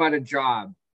find out about a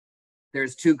job,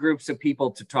 there's 2 groups of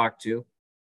people to talk to.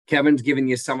 Kevin's given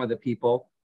you some of the people,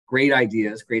 great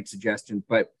ideas, great suggestions,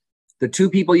 but the 2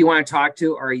 people you want to talk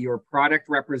to are your product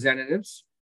representatives,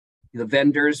 the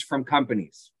vendors from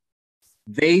companies.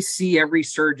 They see every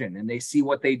surgeon and they see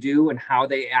what they do and how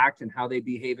they act and how they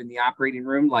behave in the operating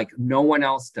room like no one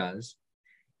else does,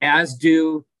 as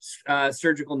do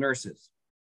surgical nurses.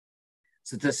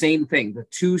 So it's the same thing.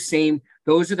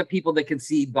 Those are the people that can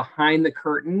see behind the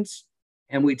curtains.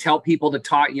 And we tell people to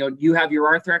talk, you have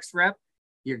your Arthrex rep,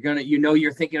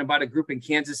 you're thinking about a group in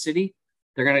Kansas City.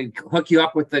 They're going to hook you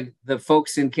up with the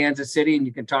folks in Kansas City and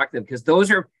you can talk to them, because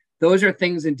those are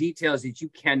things and details that you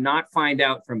cannot find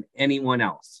out from anyone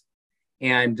else.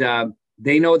 And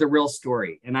they know the real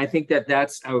story. And I think that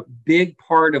that's a big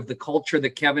part of the culture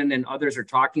that Kevin and others are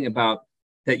talking about,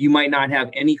 that you might not have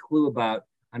any clue about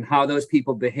on how those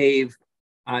people behave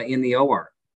in the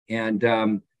OR.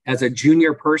 And as a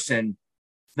junior person,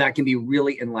 that can be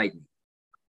really enlightening.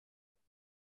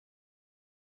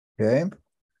 Okay.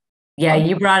 Yeah,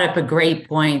 you brought up a great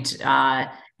point.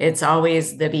 It's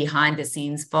always the behind the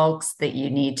scenes folks that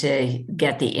you need to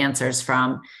get the answers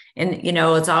from. And, you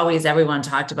know, it's always, everyone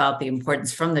talked about the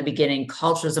importance from the beginning.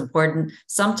 Culture is important.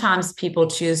 Sometimes people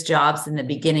choose jobs in the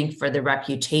beginning for the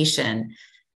reputation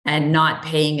and not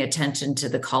paying attention to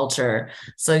the culture.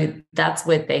 So that's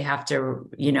what they have to,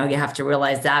 you know, you have to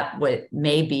realize that what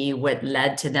may be what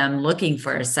led to them looking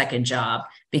for a second job,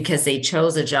 because they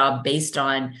chose a job based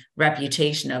on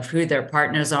reputation of who their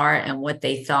partners are and what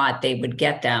they thought they would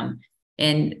get them.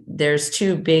 And there's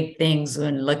two big things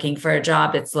when looking for a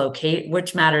job. It's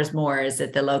which matters more? Is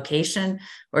it the location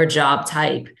or job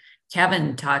type?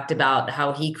 Kevin talked about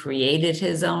how he created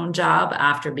his own job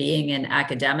after being in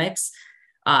academics.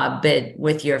 But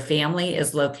with your family,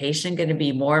 is location going to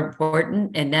be more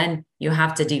important? And then you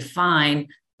have to define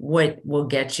what will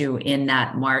get you in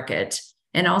that market.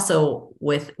 And also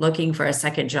with looking for a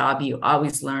second job, you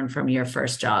always learn from your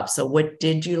first job. So what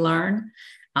did you learn?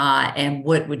 And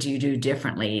what would you do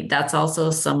differently? That's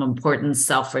also some important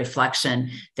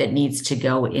self-reflection that needs to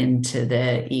go into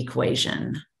the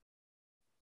equation.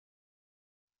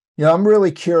 Yeah, I'm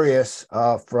really curious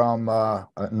from a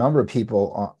number of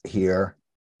people here.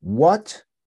 What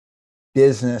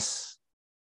business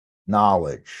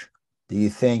knowledge do you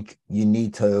think you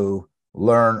need to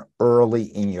learn early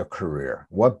in your career?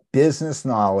 What business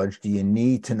knowledge do you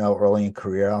need to know early in your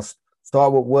career? I'll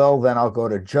start with Will, then I'll go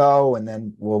to Joe, and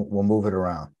then we'll move it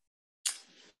around.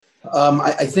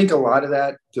 I think a lot of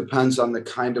that depends on the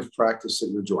kind of practice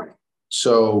that you're joining.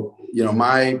 So, you know,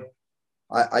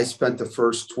 I spent the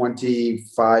first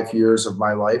 25 years of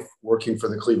my life working for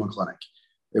the Cleveland Clinic.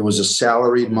 It was a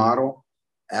salaried model,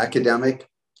 academic.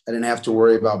 I didn't have to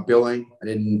worry about billing. I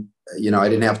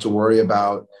didn't have to worry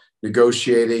about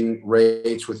negotiating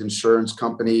rates with insurance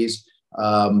companies.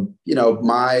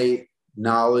 My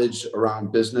knowledge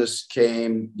around business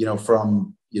came,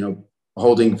 from,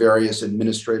 holding various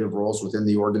administrative roles within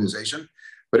the organization,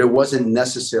 but it wasn't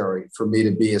necessary for me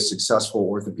to be a successful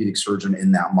orthopedic surgeon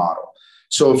in that model.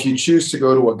 So if you choose to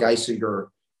go to a Geisinger,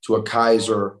 to a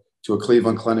Kaiser, to a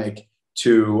Cleveland Clinic,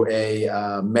 to a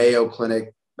Mayo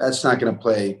Clinic, that's not going to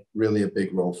play really a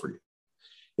big role for you.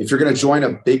 If you're going to join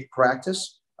a big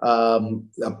practice, a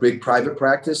big private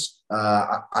practice,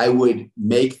 I would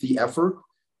make the effort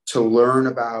to learn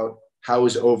about how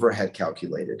is overhead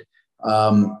calculated.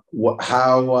 Is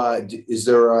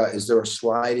there a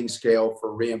sliding scale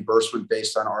for reimbursement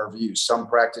based on RVUs? Some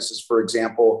practices, for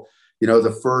example,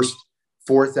 the first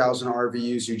 4,000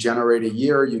 RVUs you generate a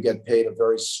year, you get paid a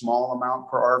very small amount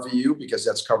per RVU because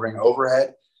that's covering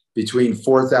overhead. Between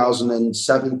 4,000 and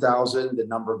 7,000, the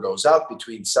number goes up.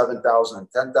 Between 7,000 and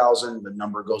 10,000, the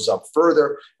number goes up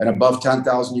further. And above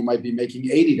 10,000, you might be making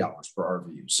 $80 per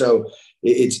RVU. So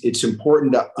it's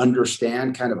important to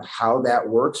understand kind of how that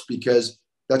works, because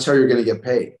that's how you're going to get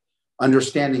paid.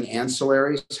 Understanding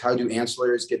ancillaries, how do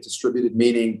ancillaries get distributed?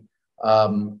 Meaning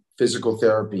physical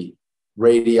therapy,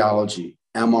 radiology,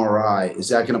 MRI. Is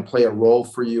that going to play a role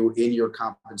for you in your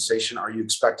compensation? Are you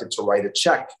expected to write a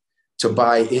check to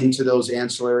buy into those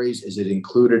ancillaries? Is it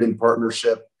included in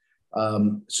partnership?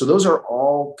 So those are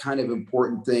all kind of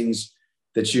important things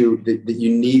that you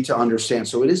need to understand.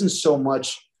 So it isn't so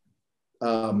much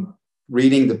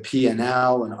reading the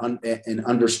P&L and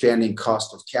understanding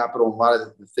cost of capital, a lot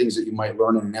of the things that you might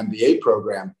learn in an MBA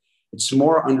program. It's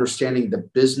more understanding the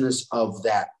business of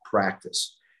that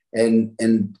practice.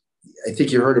 And I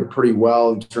think you heard it pretty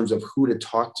well in terms of who to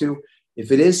talk to.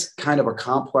 If it is kind of a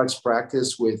complex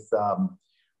practice with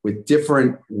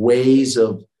different ways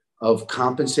of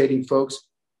compensating folks,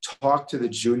 talk to the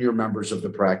junior members of the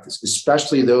practice,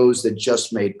 especially those that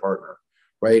just made partner,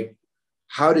 right?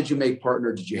 How did you make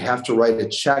partner? Did you have to write a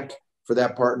check for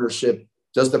that partnership?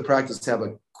 Does the practice have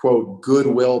a, quote,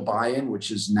 goodwill buy-in,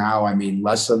 which is now,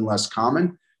 less and less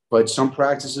common, but some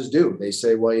practices do. They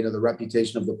say, well, the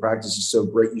reputation of the practice is so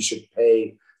great, you should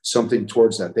pay something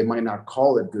towards that. They might not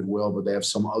call it goodwill, but they have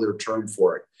some other term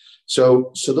for it.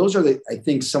 So those are I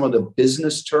think some of the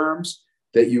business terms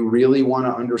that you really want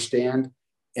to understand.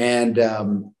 And,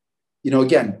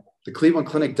 again, the Cleveland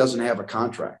Clinic doesn't have a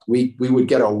contract. We would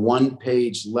get a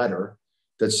one-page letter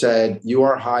that said, you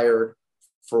are hired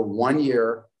for 1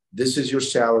 year. This is your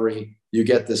salary. You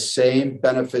get the same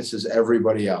benefits as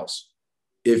everybody else.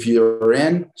 If you're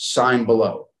in, sign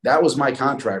below. That was my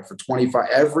contract for 25.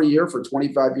 Every year for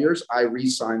 25 years, I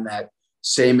re-signed that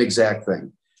same exact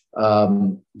thing.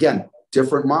 Again,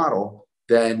 different model.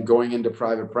 than going into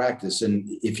private practice. And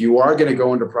if you are going to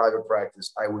go into private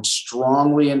practice, I would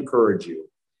strongly encourage you,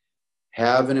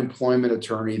 have an employment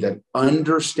attorney that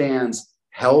understands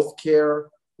healthcare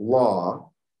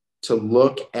law to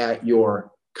look at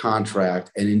your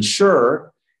contract and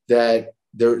ensure that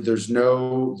there's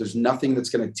nothing that's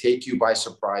going to take you by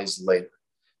surprise later.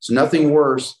 So nothing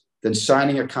worse than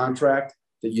signing a contract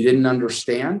that you didn't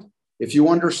understand. If you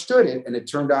understood it and it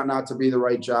turned out not to be the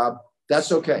right job,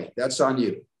 that's okay. That's on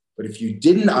you. But if you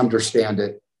didn't understand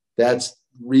it, that's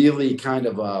really kind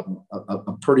of a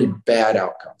pretty bad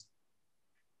outcome.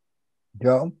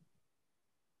 Joe?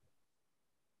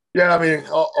 Yeah, I mean,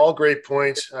 all great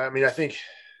points. I mean, I think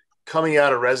coming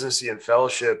out of residency and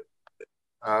fellowship,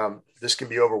 this can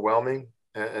be overwhelming.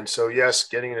 And so, yes,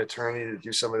 getting an attorney to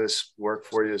do some of this work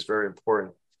for you is very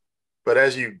important. But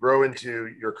as you grow into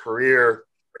your career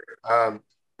and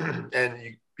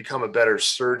you become a better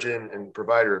surgeon and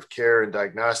provider of care and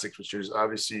diagnostics, which is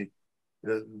obviously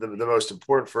the most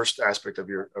important first aspect of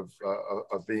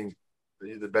being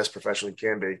the best professional you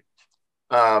can be,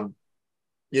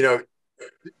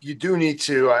 you do need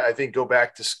to, I think, go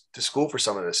back to school for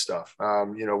some of this stuff,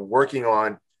 working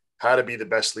on how to be the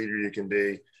best leader you can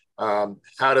be, how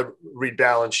to read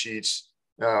balance sheets,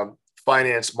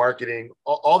 finance, marketing,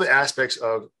 all the aspects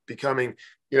of becoming,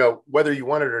 whether you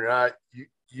want it or not,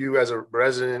 you as a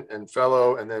resident and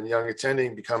fellow and then young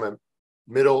attending become a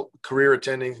middle career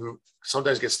attending who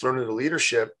sometimes gets thrown into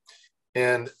leadership.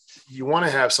 And you want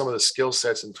to have some of the skill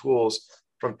sets and tools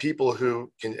from people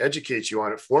who can educate you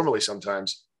on it formally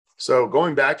sometimes. So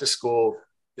going back to school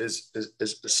is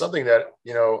something that,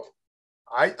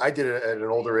 I did it at an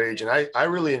older age, and I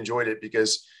really enjoyed it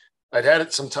because I'd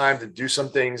had some time to do some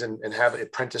things and have an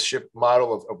apprenticeship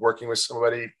model of working with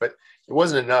somebody, but it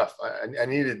wasn't enough. I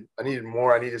needed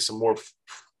more. I needed some more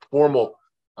formal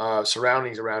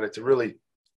surroundings around it to really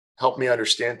help me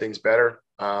understand things better.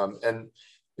 And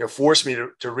force me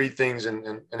to read things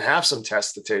and have some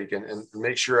tests to take and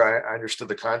make sure I understood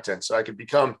the content so I could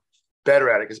become better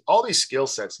at it. Because all these skill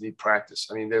sets need practice.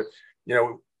 I mean,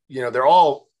 they're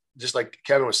all, just like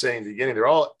Kevin was saying in the beginning, they're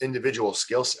all individual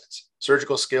skill sets: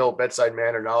 surgical skill, bedside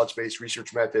manner, knowledge-based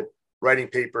research method, writing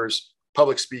papers,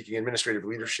 public speaking, administrative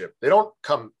leadership. They don't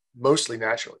come mostly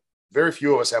naturally. Very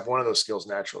few of us have one of those skills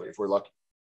naturally, if we're lucky.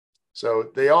 So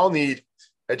they all need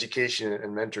education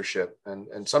and mentorship.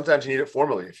 And sometimes you need it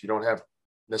formally if you don't have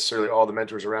necessarily all the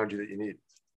mentors around you that you need.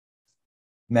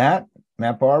 Matt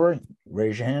Barber,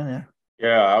 raise your hand. Yeah.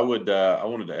 Yeah, I wanted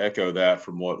to echo that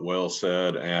from what Wael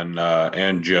said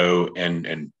and Joe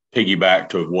and piggyback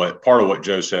to part of what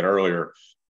Joe said earlier.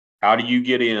 How do you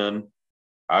get in?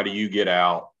 How do you get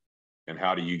out? And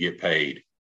how do you get paid?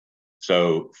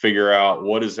 So figure out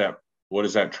what does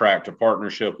that track to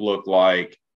partnership look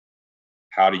like?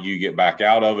 How do you get back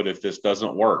out of it if this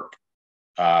doesn't work?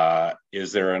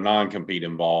 Is there a non-compete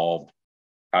involved?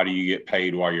 How do you get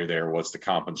paid while you're there? What's the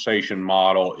compensation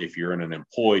model? If you're in an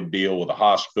employed deal with a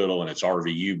hospital and it's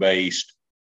RVU based,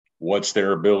 what's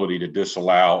their ability to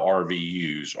disallow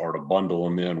RVUs or to bundle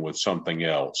them in with something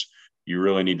else? You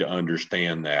really need to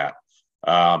understand that.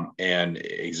 And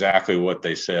exactly what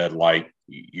they said, like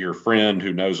your friend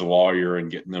who knows a lawyer and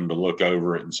getting them to look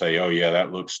over it and say, oh yeah,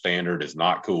 that looks standard, is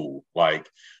not cool. Like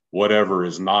whatever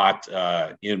is not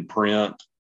in print,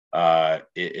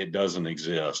 it doesn't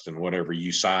exist, and whatever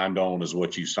you signed on is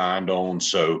what you signed on.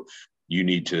 So you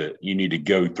need to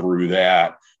go through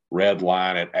that, red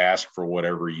line it, ask for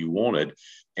whatever you wanted.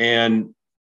 And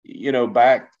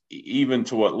back even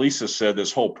to what Lisa said,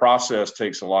 this whole process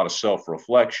takes a lot of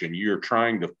self-reflection. You're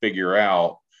trying to figure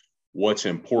out what's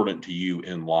important to you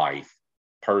in life,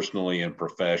 personally and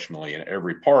professionally, and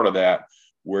every part of that,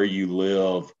 where you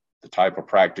live, the type of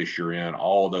practice you're in,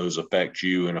 all those affect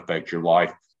you and affect your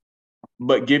life.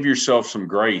 But give yourself some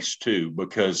grace too,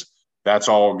 because that's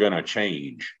all going to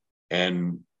change.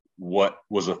 And what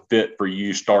was a fit for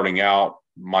you starting out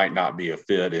might not be a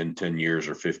fit in 10 years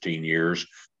or 15 years.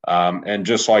 And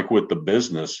just like with the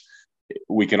business,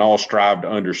 we can all strive to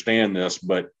understand this,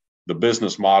 but the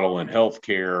business model in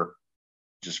healthcare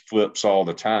just flips all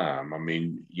the time. I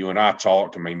mean, you and I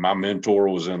talked. I mean, my mentor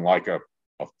was in like a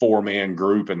 4-man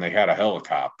group and they had a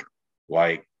helicopter.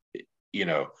 Like,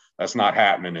 that's not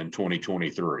happening in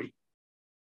 2023.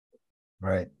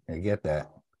 Right. I get that.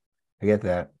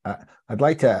 I'd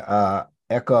like to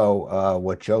echo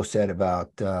what Joe said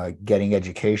about getting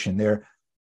education there.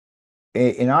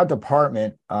 In our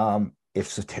department,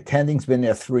 if attending's been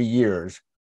there 3 years,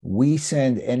 we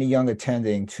send any young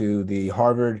attending to the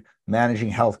Harvard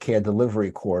Managing Healthcare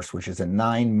Delivery course, which is a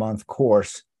 9-month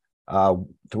course,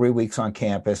 3 weeks on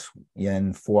campus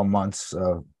and 4 months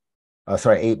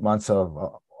 8 months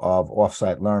of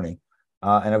offsite learning.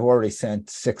 And I've already sent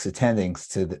 6 attendings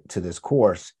to this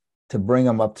course to bring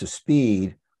them up to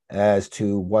speed as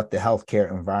to what the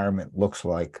healthcare environment looks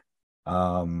like.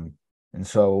 And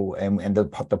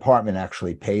the department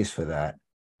actually pays for that.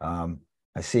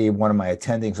 I see one of my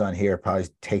attendings on here probably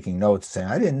taking notes saying,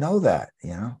 I didn't know that,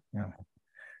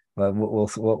 but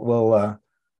we'll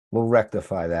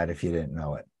rectify that if you didn't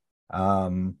know it.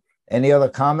 Any other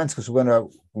comments? Because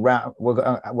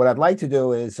what I'd like to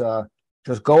do is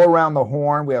just go around the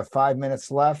horn. We have 5 minutes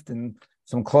left, and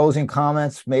some closing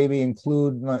comments, maybe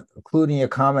including your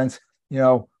comments.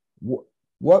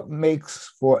 What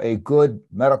makes for a good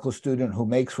medical student, who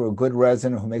makes for a good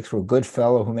resident, who makes for a good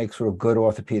fellow, who makes for a good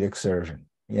orthopedic surgeon?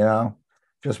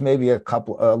 Just maybe a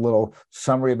little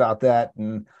summary about that.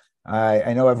 And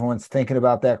I know everyone's thinking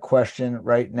about that question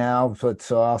right now,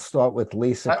 so I'll start with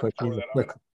Lisa quickly.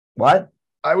 What?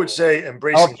 I would say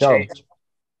embracing change.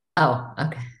 Oh,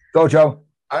 okay. Go, Joe.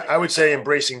 I would say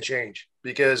embracing change,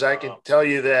 because I can tell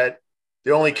you that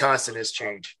the only constant is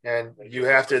change, and you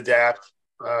have to adapt.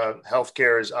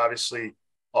 Healthcare is obviously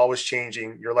always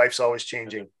changing. Your life's always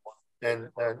changing, and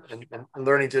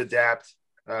learning to adapt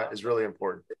is really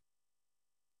important.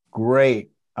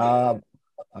 Great.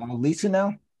 Lisa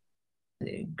now?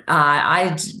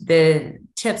 The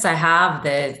tips I have,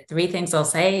 the 3 things I'll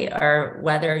say are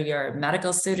whether you're a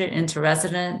medical student into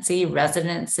residency,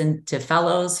 residents into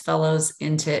fellows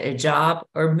into a job,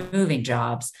 or moving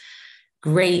jobs.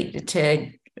 Great to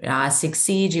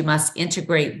succeed, you must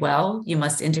integrate well, you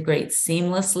must integrate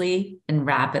seamlessly and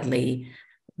rapidly,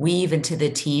 weave into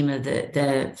the team of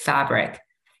the fabric,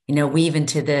 weave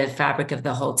into the fabric of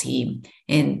the whole team.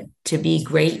 And to be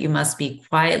great, you must be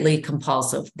quietly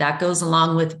compulsive. That goes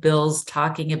along with Bill's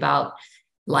talking about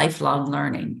lifelong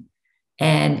learning.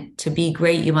 And to be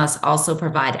great, you must also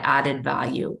provide added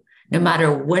value. No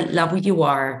matter what level you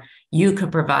are, you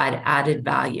can provide added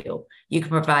value. You can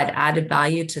provide added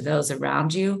value to those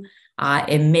around you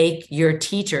and make your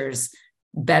teachers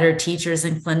better teachers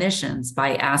and clinicians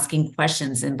by asking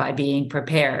questions and by being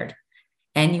prepared.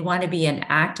 And you want to be an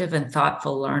active and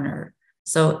thoughtful learner.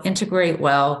 So integrate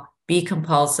well, be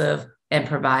compulsive, and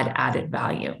provide added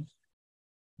value.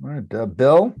 All right,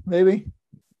 Bill, maybe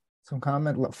some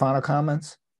final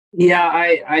comments? Yeah,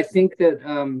 I think that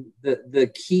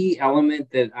the key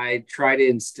element that I try to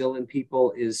instill in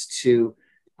people is to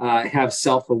have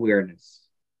self-awareness.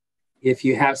 If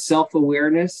you have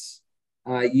self-awareness,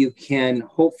 you can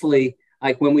hopefully,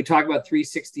 like when we talk about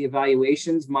 360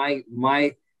 evaluations,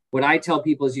 what I tell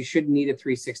people is you shouldn't need a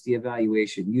 360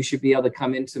 evaluation. You should be able to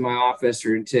come into my office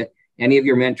or into any of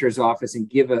your mentor's office and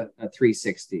give a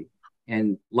 360,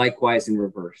 and likewise in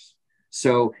reverse.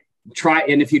 So try,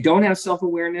 and if you don't have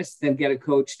self-awareness, then get a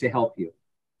coach to help you,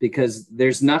 because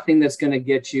there's nothing that's going to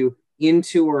get you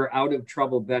into or out of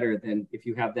trouble better than if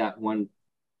you have that one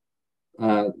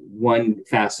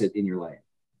facet in your life.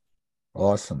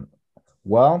 Awesome.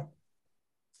 Well,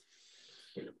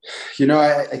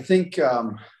 I think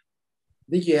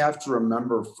you have to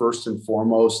remember first and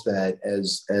foremost that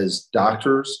as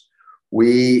doctors,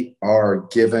 we are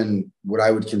given what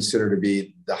I would consider to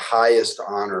be the highest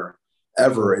honor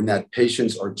ever, in that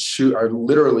patients are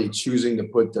literally choosing to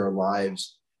put their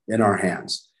lives in our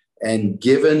hands. And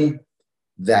given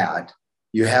that,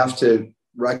 you have to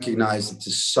recognize that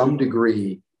to some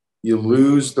degree, you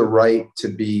lose the right to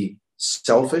be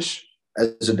selfish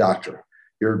as a doctor.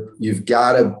 You've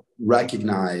got to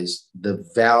recognize the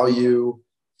value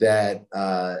that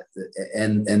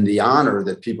and the honor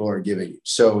that people are giving you.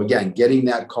 So again, getting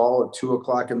that call at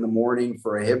 2:00 in the morning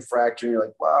for a hip fracture, and you're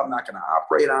like, well, I'm not going to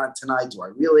operate on it tonight. Do I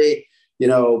really,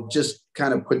 just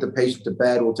kind of put the patient to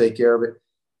bed? We'll take care of it.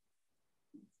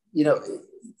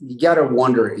 You got to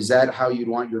wonder, is that how you'd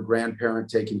want your grandparent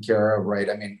taken care of, right?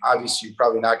 I mean, obviously, you're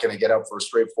probably not going to get up for a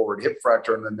straightforward hip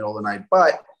fracture in the middle of the night,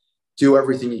 but do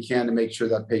everything you can to make sure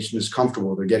that patient is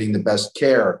comfortable, they're getting the best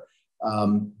care.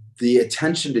 The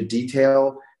attention to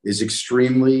detail is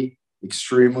extremely,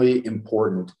 extremely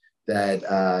important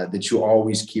that you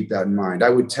always keep that in mind. I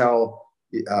would tell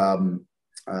our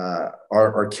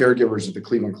caregivers at the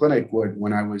Cleveland Clinic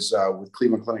when I was with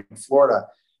Cleveland Clinic in Florida,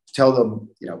 tell them,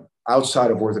 outside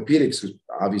of orthopedics, because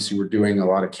obviously we're doing a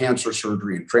lot of cancer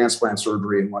surgery and transplant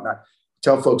surgery and whatnot,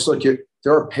 tell folks, look,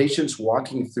 there are patients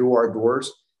walking through our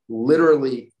doors.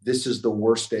 Literally, this is the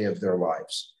worst day of their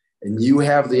lives. And you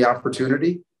have the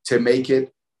opportunity to make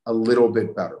it a little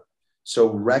bit better. So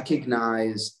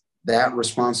recognize that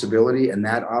responsibility and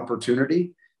that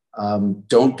opportunity.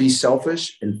 Don't be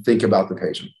selfish and think about the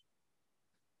patient.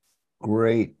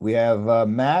 Great. We have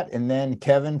Matt and then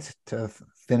Kevin to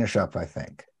finish up, I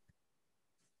think.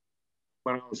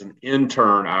 when I was an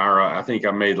intern, Ira, I think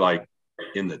I made like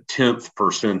in the 10th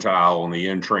percentile on the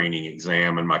in training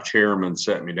exam. And my chairman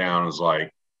set me down and was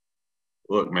like,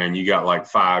 look, man, you got like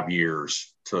 5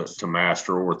 years to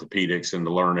master orthopedics and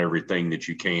to learn everything that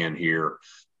you can here.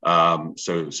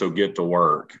 So get to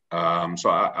work. So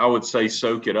I would say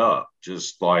soak it up,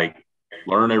 just like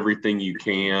learn everything you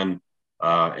can.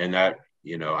 And that,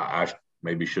 I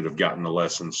maybe should have gotten the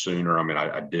lesson sooner. I mean,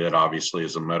 I did obviously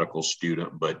as a medical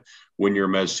student, but when you're a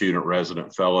med student,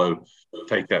 resident, fellow,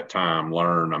 take that time,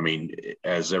 learn. I mean,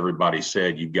 as everybody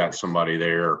said, you've got somebody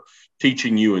there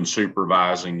teaching you and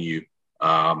supervising you.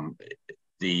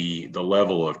 The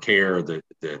level of care that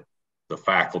the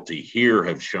faculty here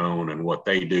have shown and what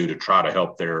they do to try to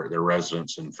help their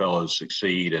residents and fellows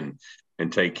succeed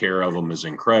and take care of them is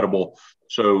incredible.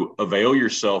 So avail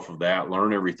yourself of that,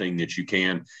 learn everything that you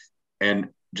can, and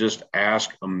just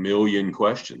ask a million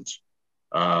questions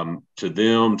to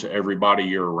them, to everybody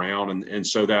you're around. And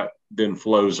so that then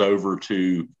flows over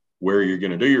to where you're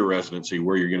going to do your residency,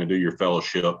 where you're going to do your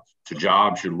fellowship, to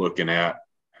jobs you're looking at.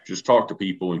 Just talk to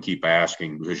people and keep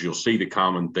asking, because you'll see the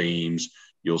common themes.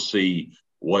 You'll see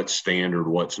what's standard,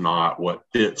 what's not, what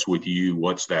fits with you,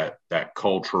 what's that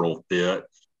cultural fit,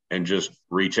 and just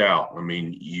reach out. I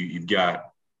mean, you've got,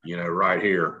 right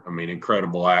here, I mean,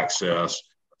 incredible access.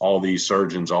 All these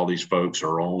surgeons, all these folks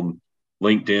are on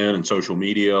LinkedIn and social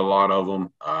media, a lot of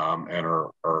them, and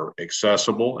are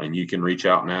accessible, and you can reach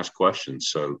out and ask questions.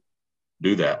 So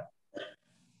do that.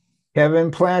 Kevin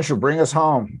Plancher, bring us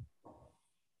home.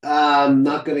 I'm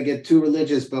not going to get too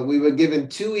religious, but we were given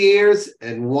 2 ears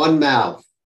and 1 mouth.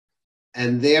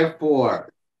 And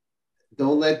therefore,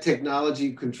 don't let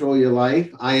technology control your life.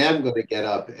 I am going to get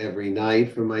up every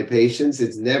night for my patients.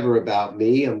 It's never about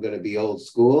me. I'm going to be old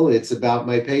school. It's about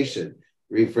my patient.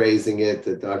 Rephrasing it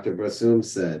that Dr. Barsoum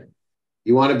said.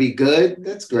 You want to be good?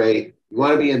 That's great. You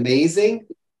want to be amazing?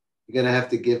 You're going to have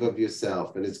to give of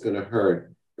yourself, and it's going to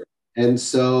hurt. And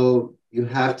so you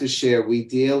have to share. We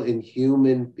deal in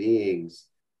human beings.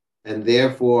 And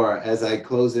therefore, as I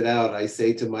close it out, I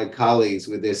say to my colleagues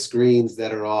with their screens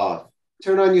that are off,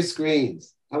 turn on your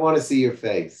screens. I want to see your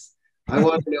face. I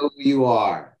want to know who you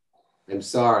are. I'm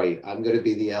sorry, I'm going to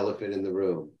be the elephant in the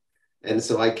room. And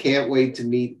so I can't wait to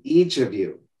meet each of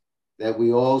you, that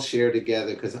we all share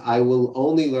together, because I will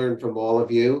only learn from all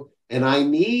of you. And I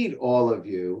need all of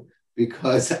you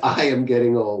because I am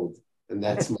getting old. And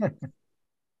that's my...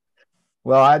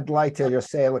 Well, I'd like to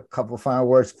just say a couple of final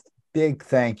words. Big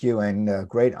thank you and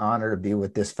great honor to be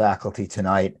with this faculty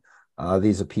tonight.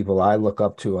 These are people I look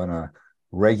up to on a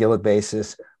regular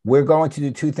basis. We're going to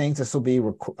do 2 things. This will be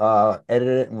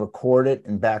edited and recorded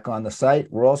and back on the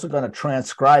site. We're also going to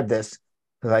transcribe this,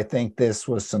 because I think this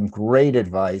was some great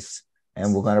advice,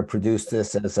 and we're going to produce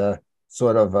this as a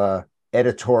sort of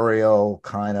editorial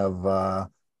kind of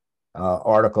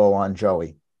article on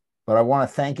Joey. But I want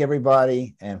to thank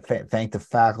everybody and thank the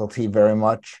faculty very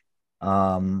much.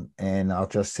 And I'll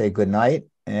just say good night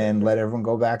and let everyone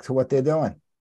go back to what they're doing.